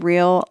some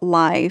real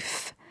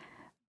life,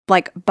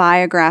 like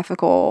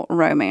biographical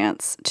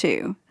romance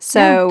too.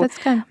 So, that's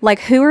good.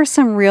 like, who are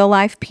some real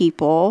life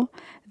people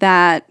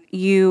that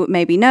you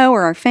maybe know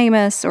or are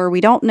famous or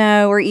we don't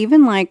know, or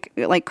even like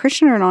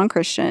Christian or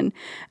non-Christian,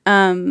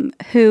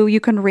 who you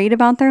can read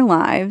about their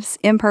lives,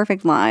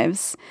 imperfect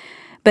lives,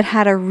 but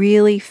had a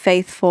really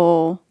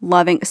faithful,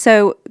 loving.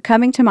 So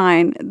coming to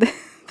mind,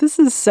 this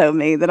is so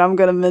me that I'm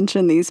going to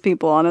mention these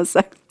people on a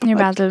second. You're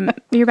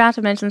about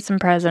to mention some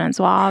presidents'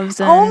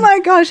 wives. Oh my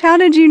gosh, how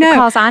did you know?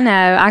 Because I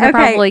know. I could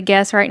probably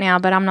guess right now,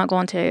 but I'm not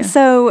going to.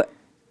 So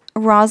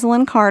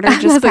Rosalind Carter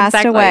just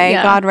passed away.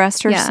 Yeah. God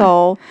rest her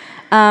soul.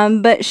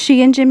 But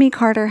she and Jimmy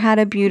Carter had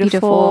a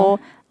beautiful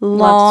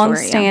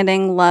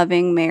long-standing,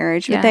 loving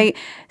marriage. But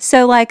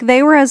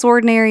they were as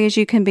ordinary as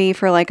you can be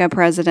for like a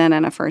president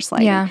and a first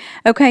lady. Yeah.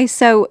 Okay,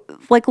 so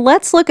like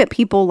let's look at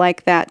people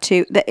like that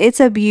too. It's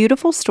a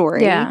beautiful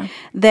story. Yeah.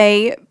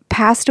 They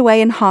passed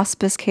away in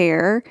hospice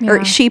care,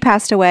 or she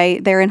passed away.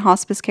 They're in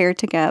hospice care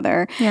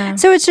together. Yeah.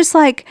 So it's just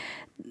like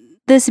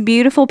this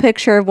beautiful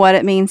picture of what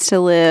it means to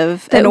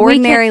live an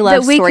ordinary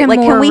love story.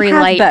 Like, can we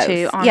have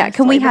both?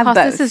 Can we have both?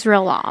 This is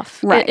real life.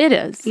 Right. It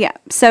is. Yeah.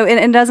 So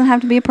it doesn't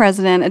have to be a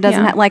president. It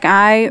doesn't have, like,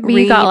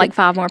 you got like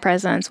 5 more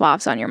presidents'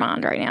 wives on your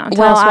mind right now.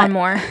 Tell us one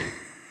more.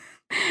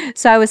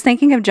 So I was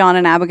thinking of John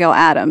and Abigail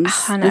Adams.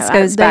 I know. This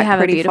goes back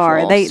pretty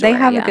far. They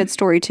have a good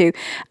story too.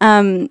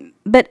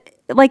 But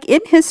like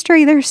in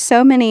history, there's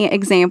so many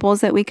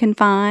examples that we can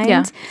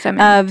find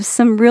of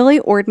some really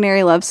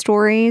ordinary love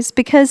stories,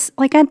 because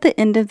like at the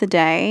end of the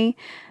day,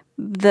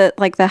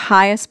 the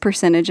highest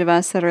percentage of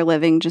us that are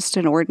living just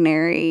an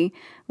ordinary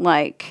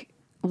like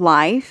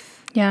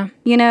life. Yeah.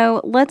 You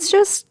know, let's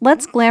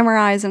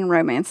glamorize and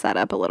romance that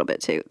up a little bit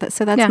too.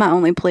 So that's my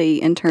only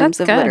plea in terms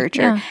of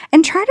literature. Yeah.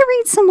 And try to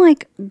read some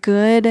like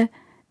good,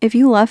 if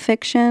you love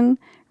fiction,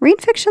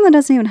 read fiction that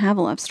doesn't even have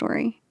a love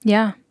story.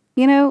 Yeah.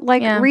 You know,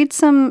 like read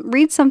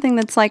something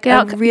that's like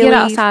a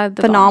really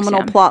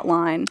phenomenal plot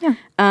line. Yeah.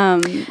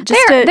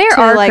 There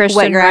are like Christian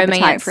whet your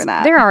appetite for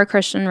that. There are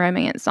Christian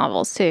romance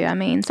novels too. I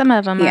mean, some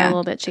of them are a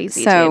little bit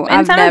cheesy so too,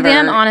 and some of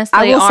them honestly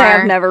I will say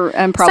I've never,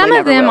 and probably some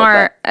of them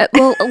are.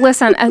 Well,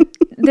 listen,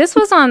 this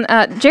was on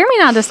Jeremy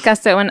and I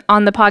discussed it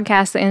on the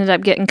podcast that ended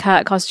up getting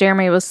cut because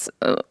Jeremy was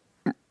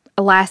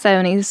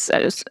lassoing his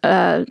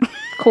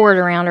cord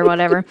around or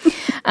whatever.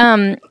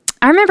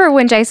 I remember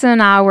when Jason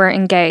and I were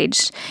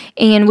engaged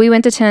and we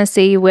went to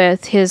Tennessee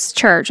with his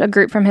church, a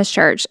group from his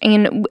church.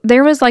 And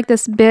there was like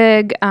this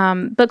big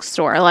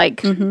bookstore,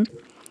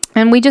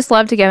 and we just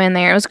loved to go in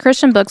there. It was a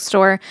Christian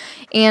bookstore.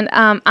 And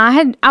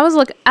I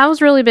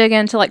was really big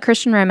into like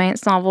Christian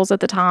romance novels at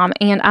the time.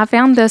 And I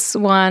found this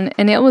one,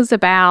 and it was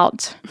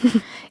about,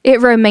 it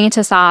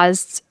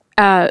romanticized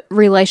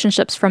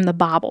relationships from the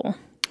Bible.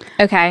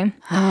 Okay.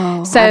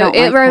 Oh, so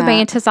it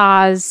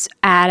romanticized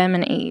Adam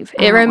and Eve.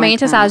 It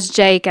romanticized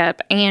Jacob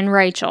and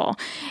Rachel.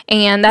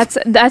 And that's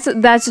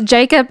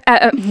Jacob,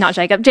 not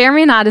Jacob.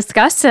 Jeremy and I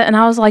discussed it, and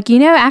I was like,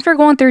 after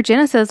going through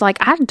Genesis, like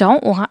I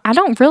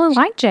don't really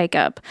like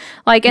Jacob.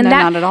 Like, and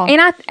not at all.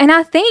 And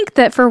I think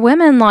that for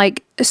women,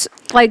 like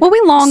well,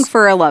 we long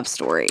for a love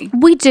story.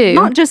 We do.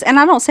 Not just, and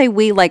I don't say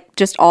we like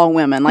just all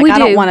women. Like, I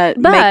don't want to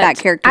make that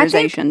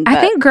characterization. I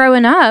think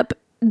growing up,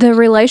 the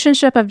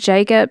relationship of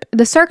Jacob,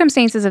 the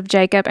circumstances of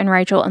Jacob and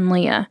Rachel and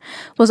Leah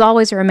was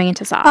always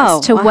romanticized. Oh,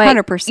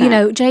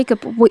 100%.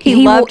 Jacob,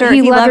 he loved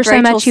her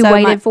so much, he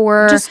waited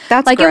for her.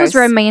 That's like, gross. It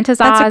was romanticized.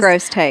 That's a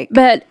gross take.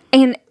 But,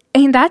 and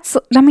that's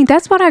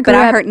what I grew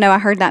up. I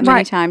heard that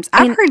many times.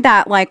 I've heard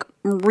that like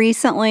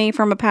recently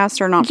from a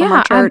pastor, not from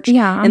our church.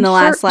 In the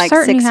last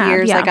 6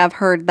 years, like I've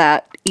heard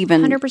that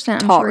even 100%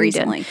 taught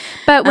recently.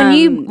 But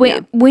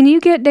when you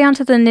get down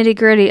to the nitty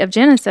gritty of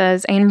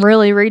Genesis and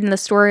really reading the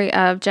story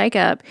of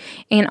Jacob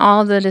and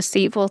all the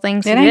deceitful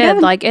things he did,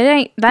 good. Like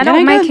that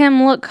don't make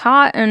him look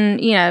hot,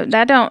 and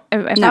that don't.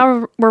 If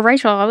I were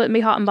Rachel, I wouldn't be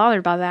hot and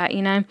bothered by that.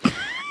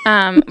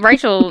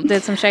 Rachel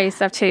did some shady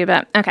stuff too,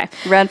 but okay.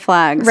 Red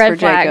flags for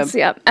Jacob.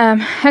 Yep.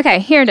 Okay,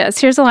 here it is.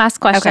 Here's the last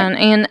question.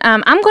 Okay. And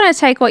I'm going to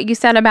take what you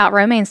said about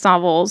romance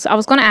novels. I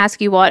was going to ask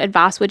you, what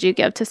advice would you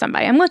give to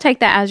somebody? I'm going to take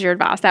that as your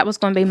advice. That was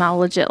going to be my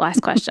legit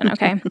last question,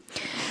 okay?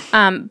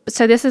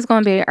 So this is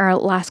going to be our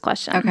last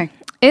question. Okay.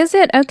 Is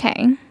it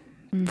okay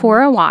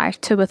for a wife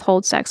to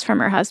withhold sex from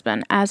her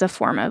husband as a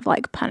form of,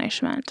 like,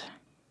 punishment?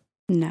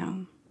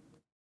 No.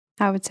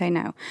 I would say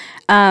no.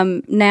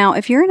 Now,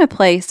 if you're in a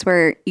place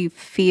where you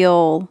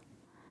feel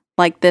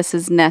like this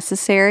is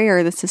necessary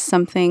or this is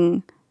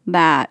something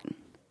that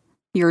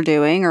you're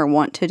doing or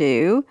want to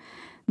do,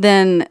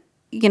 then,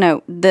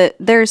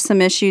 there's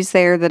some issues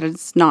there that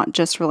it's not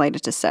just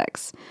related to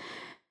sex.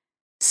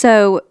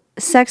 So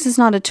sex is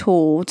not a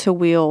tool to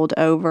wield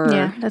over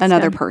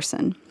another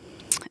person.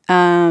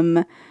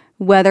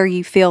 Whether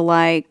you feel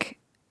like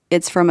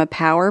it's from a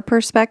power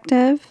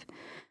perspective,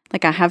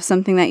 like I have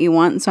something that you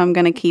want, and so I'm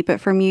going to keep it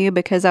from you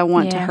because I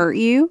want to hurt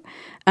you.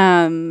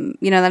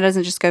 That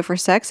doesn't just go for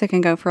sex. It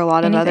can go for a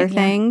lot of other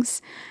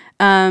things.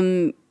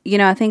 I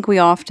think we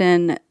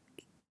often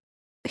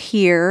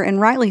hear,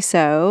 and rightly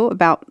so,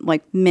 about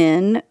like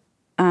men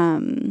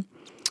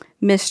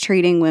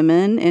mistreating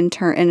women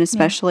and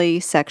especially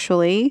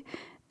sexually.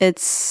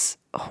 It's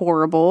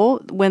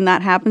horrible when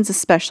that happens,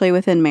 especially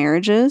within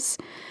marriages.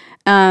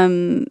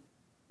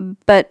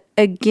 But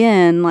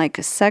again,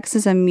 like sex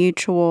is a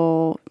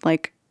mutual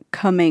like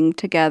coming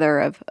together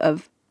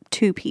of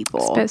two people.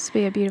 It's supposed to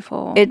be a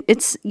beautiful.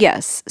 It's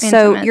yes.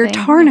 So you're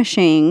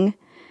tarnishing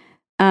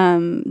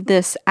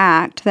this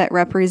act that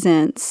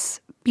represents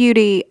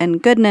beauty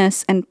and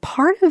goodness and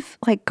part of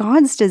like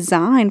God's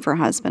design for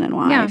husband and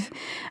wife.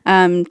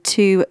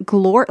 To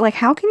like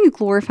how can you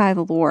glorify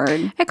the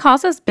Lord? It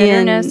causes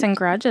bitterness and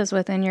grudges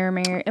within your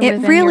marriage. It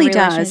really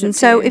does. And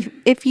so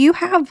if you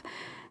have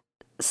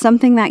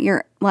something that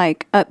you're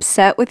like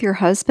upset with your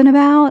husband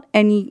about,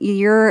 and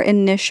your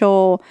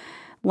initial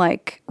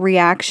like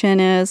reaction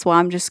is, well,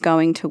 I'm just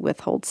going to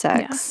withhold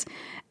sex.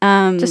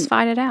 Just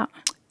fight it out.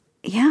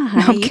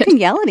 Yeah, you can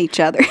yell at each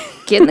other.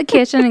 Get in the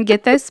kitchen and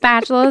get those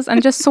spatulas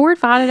and just sword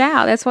fight it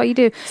out. That's what you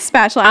do.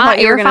 Spatula. I thought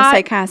you were going to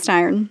say cast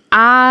iron.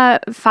 I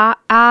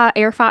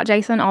air fight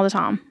Jason all the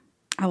time.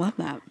 I love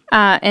that.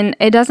 And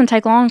it doesn't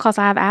take long because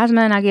I have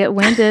asthma and I get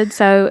winded.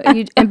 But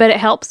it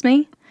helps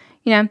me.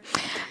 No,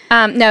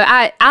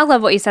 I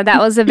love what you said. That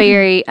was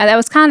that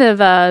was kind of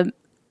a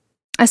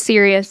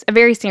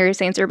very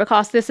serious answer,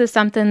 because this is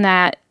something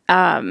that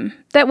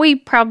we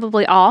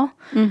probably all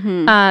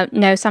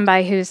know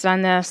somebody who's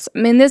done this. I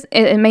mean,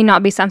 it may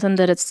not be something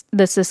that's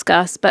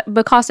discussed, but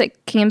because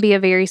it can be a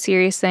very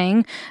serious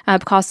thing,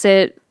 because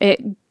it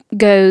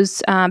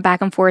goes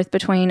back and forth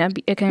between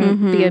it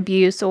can be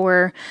abuse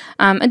or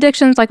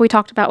addictions, like we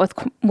talked about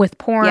with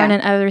porn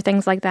and other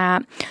things like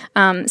that.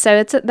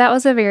 So that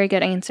was a very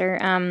good answer.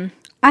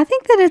 I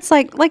think that it's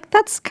like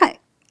that's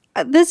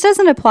this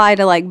doesn't apply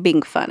to like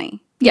being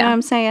funny. You know what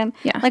I'm saying?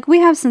 Yeah. Like we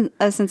have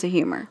a sense of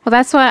humor. Well,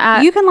 that's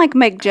what you can like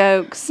make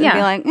jokes and be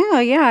like, oh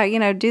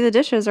yeah, do the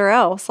dishes or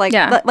else. Like,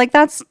 like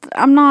that's,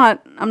 I'm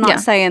not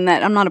saying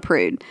that, I'm not a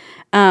prude,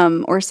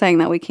 or saying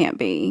that we can't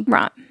be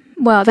right.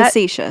 Well,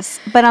 facetious,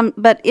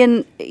 but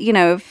in,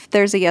 if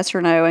there's a yes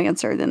or no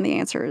answer, then the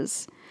answer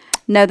is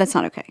no, that's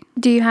not okay.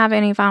 Do you have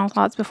any final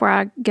thoughts before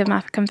I give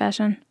my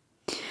confession?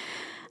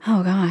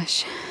 Oh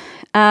gosh.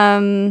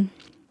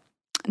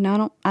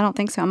 No, I don't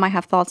think so. I might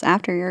have thoughts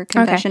after your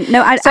confession. Okay.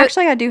 No, I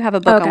do have a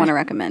book I want to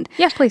recommend.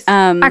 Yeah, please.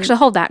 Actually,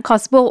 hold that,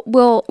 because we're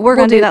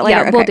going to do that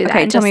later. Yeah, we'll do that.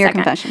 Okay, tell me your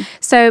confession.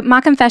 So my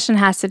confession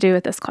has to do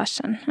with this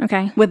question.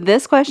 Okay. With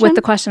this question? With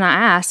the question I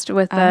asked.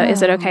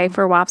 Is it okay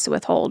for wives to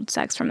withhold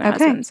sex from their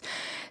husbands?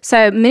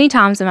 So many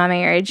times in my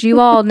marriage, you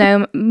all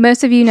know,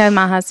 most of you know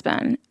my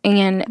husband,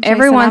 and Jason,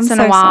 every once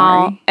in a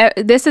while,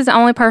 this is the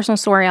only personal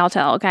story I'll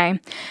tell. Okay.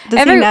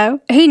 Does he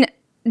know?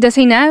 Does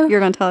he know? You're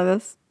going to tell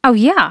this? Oh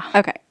yeah.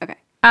 Okay.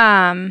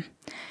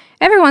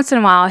 Every once in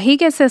a while, he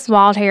gets this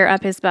wild hair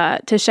up his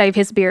butt to shave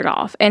his beard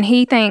off, and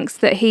he thinks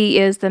that he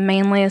is the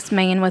manliest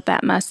man with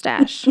that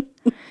mustache.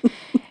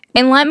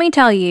 And let me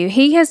tell you,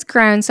 he has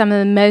grown some of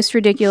the most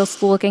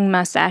ridiculous looking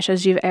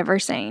mustaches you've ever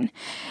seen.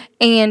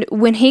 And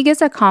when he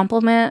gets a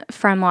compliment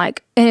from and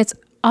it's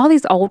all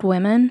these old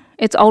women,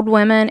 it's old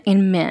women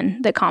and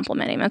men that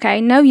compliment him.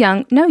 Okay, no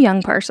young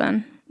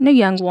person, no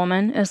young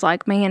woman is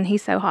like, man,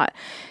 he's so hot.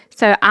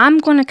 So I'm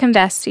going to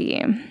confess to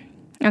you,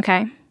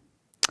 okay,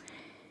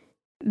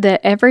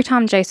 that every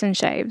time Jason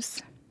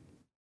shaves,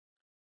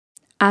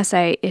 I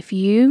say, if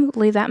you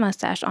leave that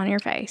mustache on your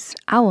face,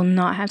 I will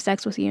not have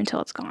sex with you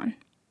until it's gone.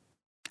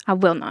 I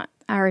will not.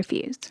 I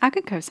refuse. I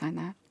could co-sign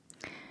that.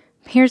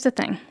 Here's the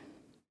thing.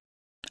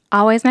 I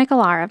always make a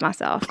liar of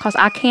myself because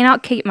I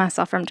cannot keep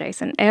myself from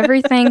Jason.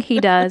 Everything he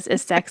does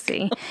is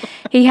sexy.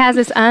 He has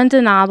this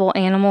undeniable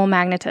animal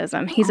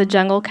magnetism. He's a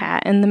jungle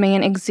cat, and the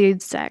man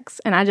exudes sex,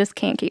 and I just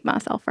can't keep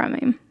myself from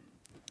him.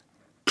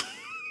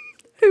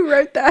 Who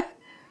wrote that?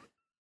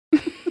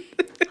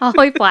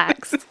 Holly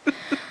Flax.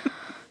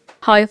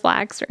 Holly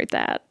Flax wrote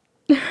that.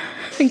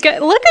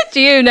 Look at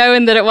you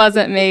knowing that it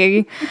wasn't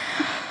me.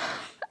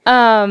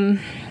 A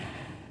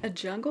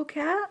jungle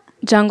cat?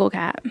 Jungle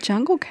cat.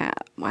 Jungle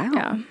cat. Wow.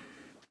 Yeah.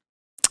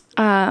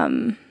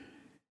 I'm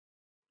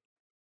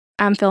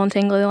feeling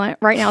tingly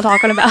right now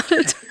talking about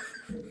it.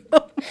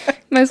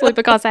 Mostly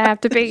because I have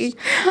to pee.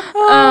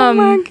 Oh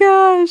my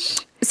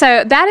gosh.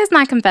 So that is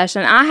my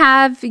confession. I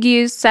have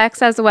used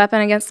sex as a weapon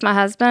against my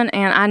husband,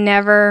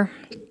 and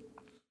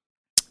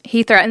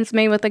he threatens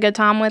me with a good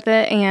time with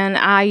it, and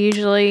I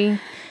usually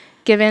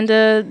give in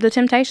to the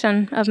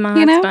temptation of my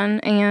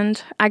husband.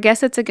 And I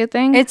guess it's a good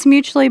thing. It's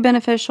mutually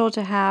beneficial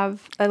to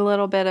have a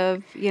little bit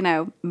of,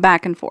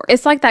 back and forth.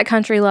 It's like that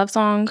country love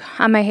song.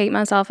 I may hate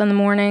myself in the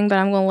morning, but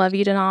I'm going to love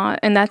you tonight.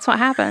 And that's what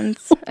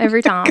happens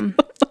every time.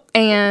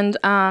 And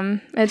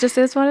it just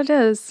is what it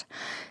is.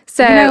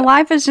 So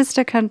life is just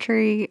a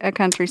country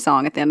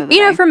song at the end of the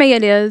day. For me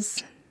it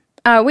is.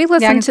 We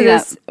listened to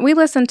this. We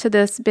listened to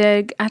this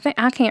big.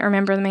 I can't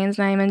remember the man's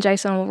name, and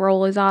Jason will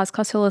roll his eyes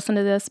because he'll listen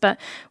to this. But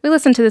we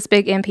listened to this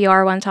big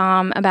NPR one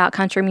time about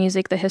country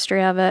music, the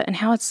history of it, and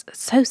how it's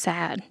so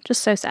sad,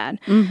 just so sad.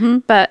 Mm-hmm.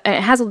 But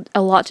it has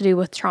a lot to do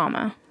with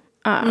trauma.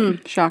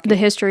 Shocking. The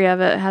history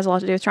of it has a lot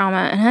to do with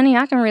trauma, and honey,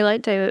 I can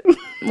relate to it.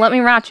 Let me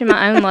write you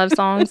my own love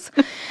songs.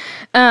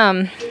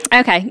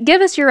 Okay,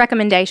 give us your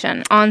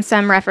recommendation on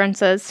some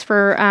references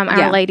for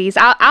our ladies.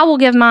 I will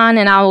give mine,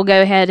 and I will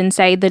go ahead and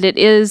say that it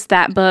is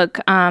that book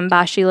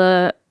by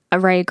Sheila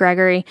Ray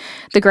Gregory,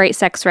 The Great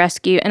Sex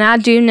Rescue. And I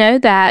do know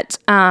that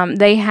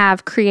they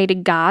have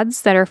created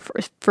guides that are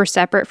for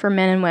separate for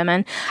men and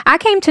women. I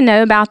came to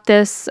know about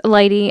this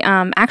lady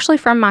actually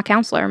from my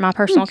counselor, my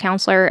personal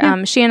counselor.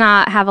 Yeah. She and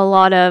I have a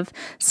lot of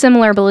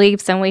similar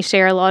beliefs, and we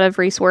share a lot of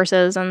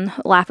resources and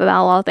laugh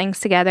about a lot of things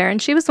together. And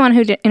she was the one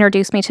who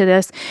introduced me to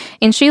this.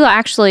 And Sheila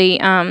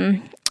actually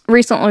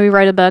recently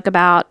wrote a book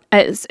about,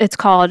 it's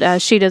called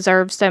She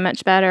Deserves So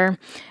Much Better.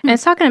 And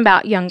it's talking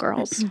about young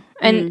girls.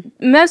 And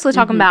mostly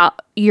talking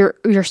about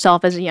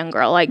yourself as a young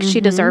girl. Like,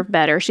 she deserved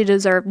better. She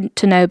deserved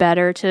to know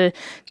better, to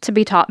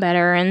be taught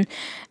better,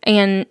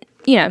 and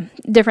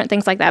different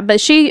things like that. But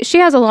she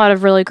has a lot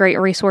of really great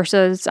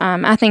resources.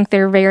 I think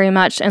they're very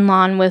much in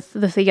line with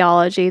the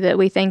theology that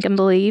we think and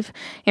believe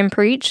and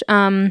preach.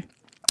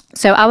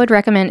 So I would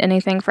recommend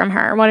anything from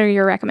her. What are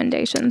your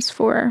recommendations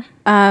for?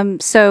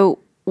 So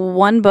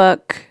one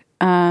book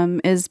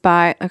is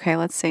by,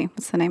 let's see.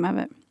 What's the name of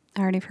it?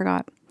 I already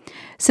forgot.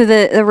 So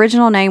the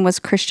original name was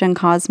Christian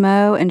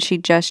Cosmo, and she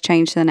just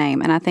changed the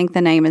name. And I think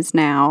the name is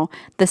now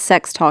The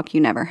Sex Talk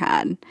You Never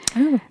Had.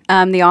 Oh.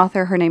 The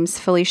author, her name's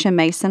Felicia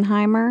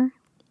Masonheimer.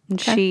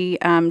 And she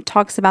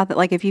talks about that,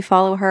 like, if you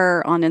follow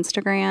her on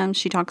Instagram,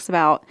 she talks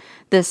about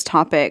this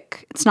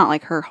topic. It's not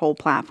like her whole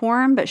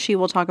platform, but she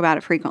will talk about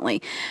it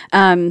frequently.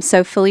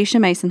 So Felicia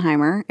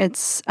Masonheimer,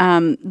 it's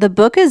the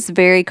book is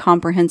very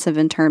comprehensive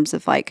in terms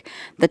of, like,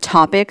 the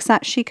topics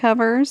that she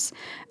covers.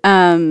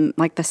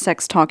 Like the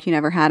sex talk you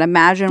never had.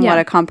 Imagine what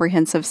a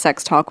comprehensive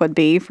sex talk would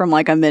be from,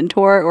 like, a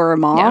mentor or a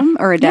mom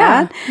or a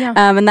dad. Yeah.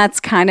 And that's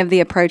kind of the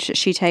approach that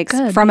she takes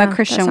from a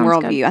Christian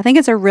worldview. Good. I think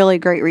it's a really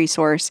great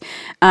resource.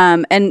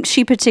 And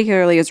she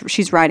particularly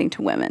she's writing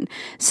to women.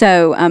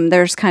 So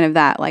there's kind of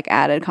that, like,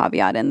 added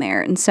caveat in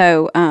there. And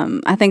so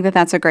I think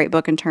that's a great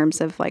book in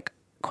terms of, like,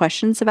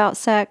 questions about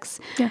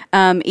sex.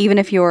 Yeah. Even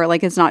if you're,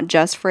 like, it's not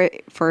just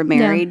for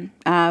married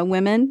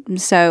women.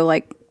 So,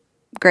 like,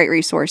 great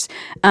resource.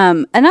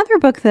 Another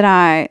book that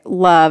I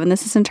love, and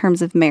this is in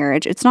terms of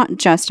marriage, it's not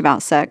just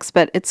about sex,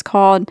 but it's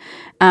called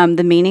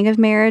The Meaning of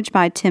Marriage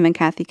by Tim and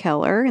Kathy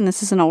Keller, and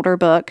this is an older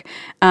book.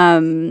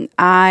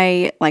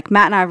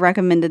 Matt and I have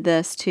recommended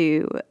this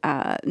to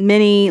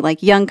many,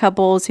 like, young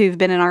couples who've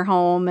been in our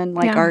home and,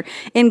 like, are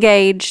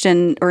engaged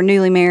or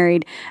newly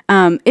married.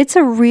 It's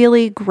a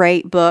really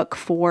great book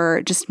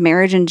for just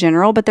marriage in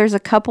general, but there's a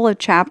couple of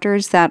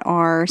chapters that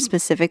are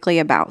specifically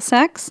about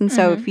sex, and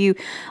so if you,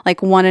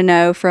 like, want to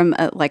know from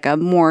a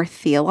more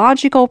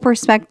theological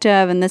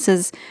perspective, and this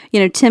is,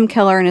 Tim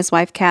Keller and his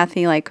wife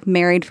Kathy, like,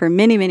 married for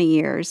many, many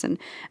years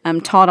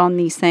and taught on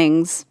these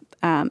things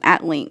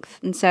at length.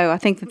 And so I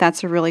think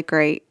that's a really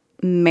great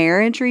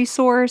marriage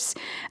resource.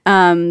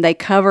 They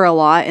cover a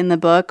lot in the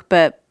book,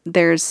 but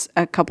there's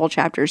a couple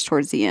chapters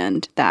towards the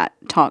end that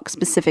talk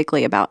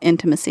specifically about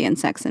intimacy and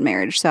sex in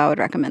marriage. So I would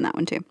recommend that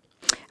one too.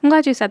 I'm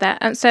glad you said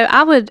that. So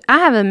I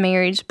have a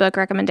marriage book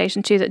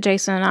recommendation too that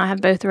Jason and I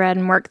have both read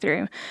and worked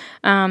through.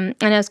 And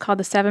it's called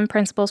The 7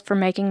 Principles for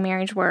Making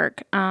Marriage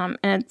Work. And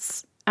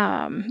it's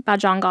by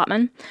John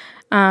Gottman.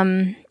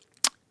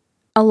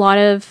 A lot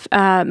of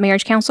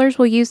marriage counselors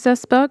will use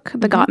this book,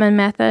 the Gottman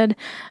Method,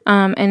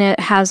 and it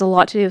has a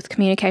lot to do with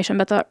communication.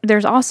 But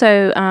there's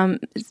also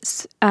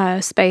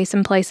space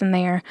and place in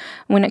there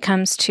when it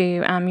comes to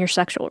your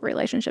sexual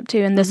relationship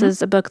too. And this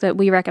is a book that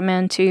we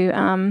recommend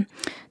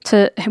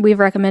we've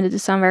recommended to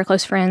some of our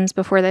close friends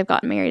before they've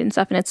gotten married and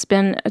stuff. And it's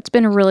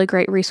been a really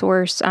great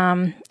resource.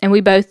 And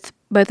we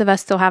both of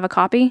us still have a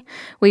copy.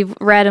 We've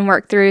read and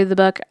worked through the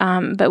book,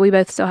 but we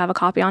both still have a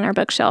copy on our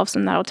bookshelves,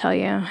 and that'll tell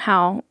you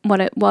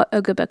what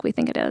a good book we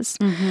think it is.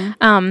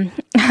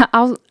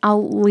 I'll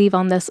leave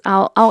on this.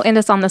 I'll end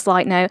us on this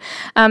light note.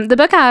 The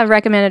book I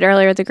recommended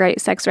earlier, The Great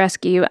Sex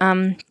Rescue.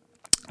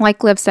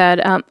 Like Liv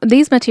said,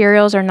 these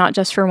materials are not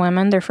just for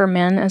women, they're for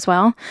men as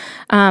well.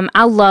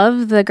 I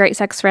love The Great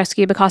Sex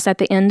Rescue because at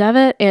the end of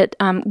it, it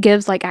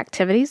gives, like,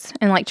 activities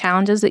and, like,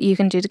 challenges that you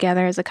can do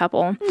together as a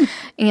couple.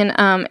 And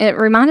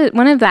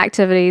one of the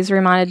activities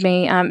reminded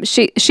me,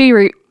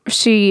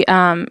 she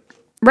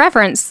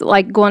reference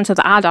like going to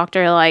the eye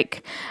doctor,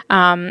 like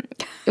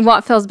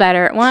what feels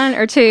better, 1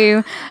 or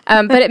 2.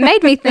 But it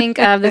made me think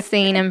of the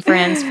scene in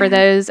Friends. For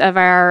those of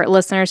our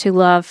listeners who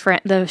love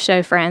the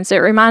show Friends, it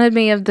reminded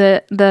me of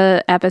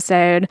the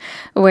episode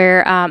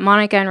where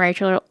Monica and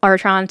Rachel are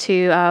trying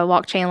to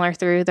walk Chandler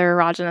through the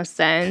erogenous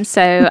zone.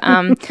 So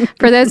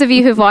for those of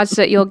you who've watched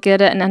it, you'll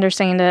get it and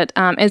understand it.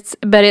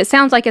 But it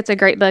sounds like it's a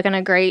great book and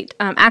a great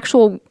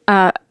actual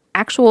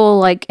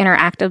like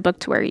interactive book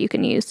to where you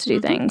can use to do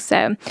things.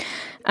 So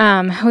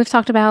we've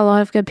talked about a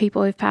lot of good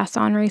people who've passed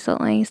on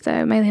recently,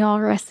 so may they all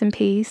rest in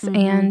peace.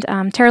 And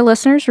to our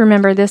listeners,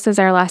 remember this is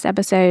our last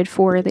episode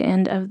for the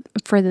end of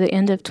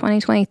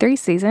 2023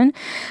 season.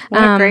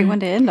 What a great one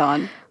to end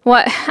on.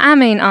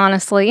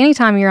 Honestly,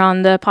 anytime you're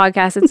on the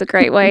podcast, it's a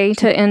great way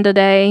to end a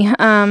day.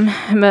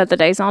 But the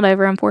day's not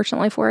over,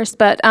 unfortunately, for us.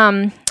 But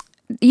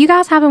you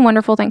guys have a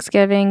wonderful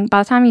Thanksgiving.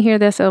 By the time you hear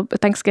this,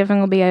 Thanksgiving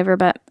will be over,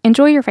 but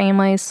enjoy your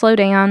families, slow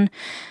down,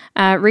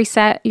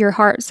 reset your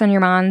hearts and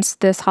your minds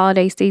this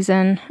holiday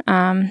season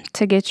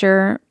to get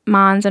your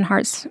minds and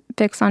hearts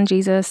fixed on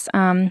Jesus.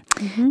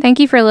 Thank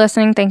you for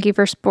listening. Thank you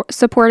for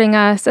supporting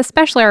us,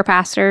 especially our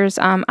pastors.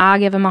 I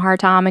give them a hard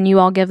time, and you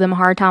all give them a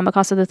hard time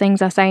because of the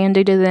things I say and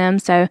do to them.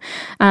 So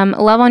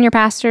love on your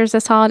pastors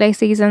this holiday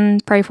season.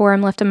 Pray for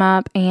them, lift them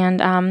up,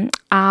 and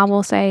I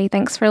will say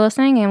thanks for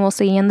listening, and we'll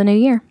see you in the new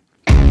year.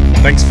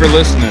 Thanks for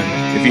listening.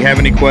 If you have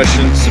any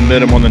questions, submit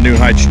them on the New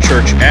Heights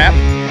Church app,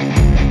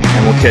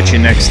 and we'll catch you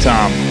next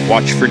time.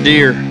 Watch for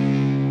deer.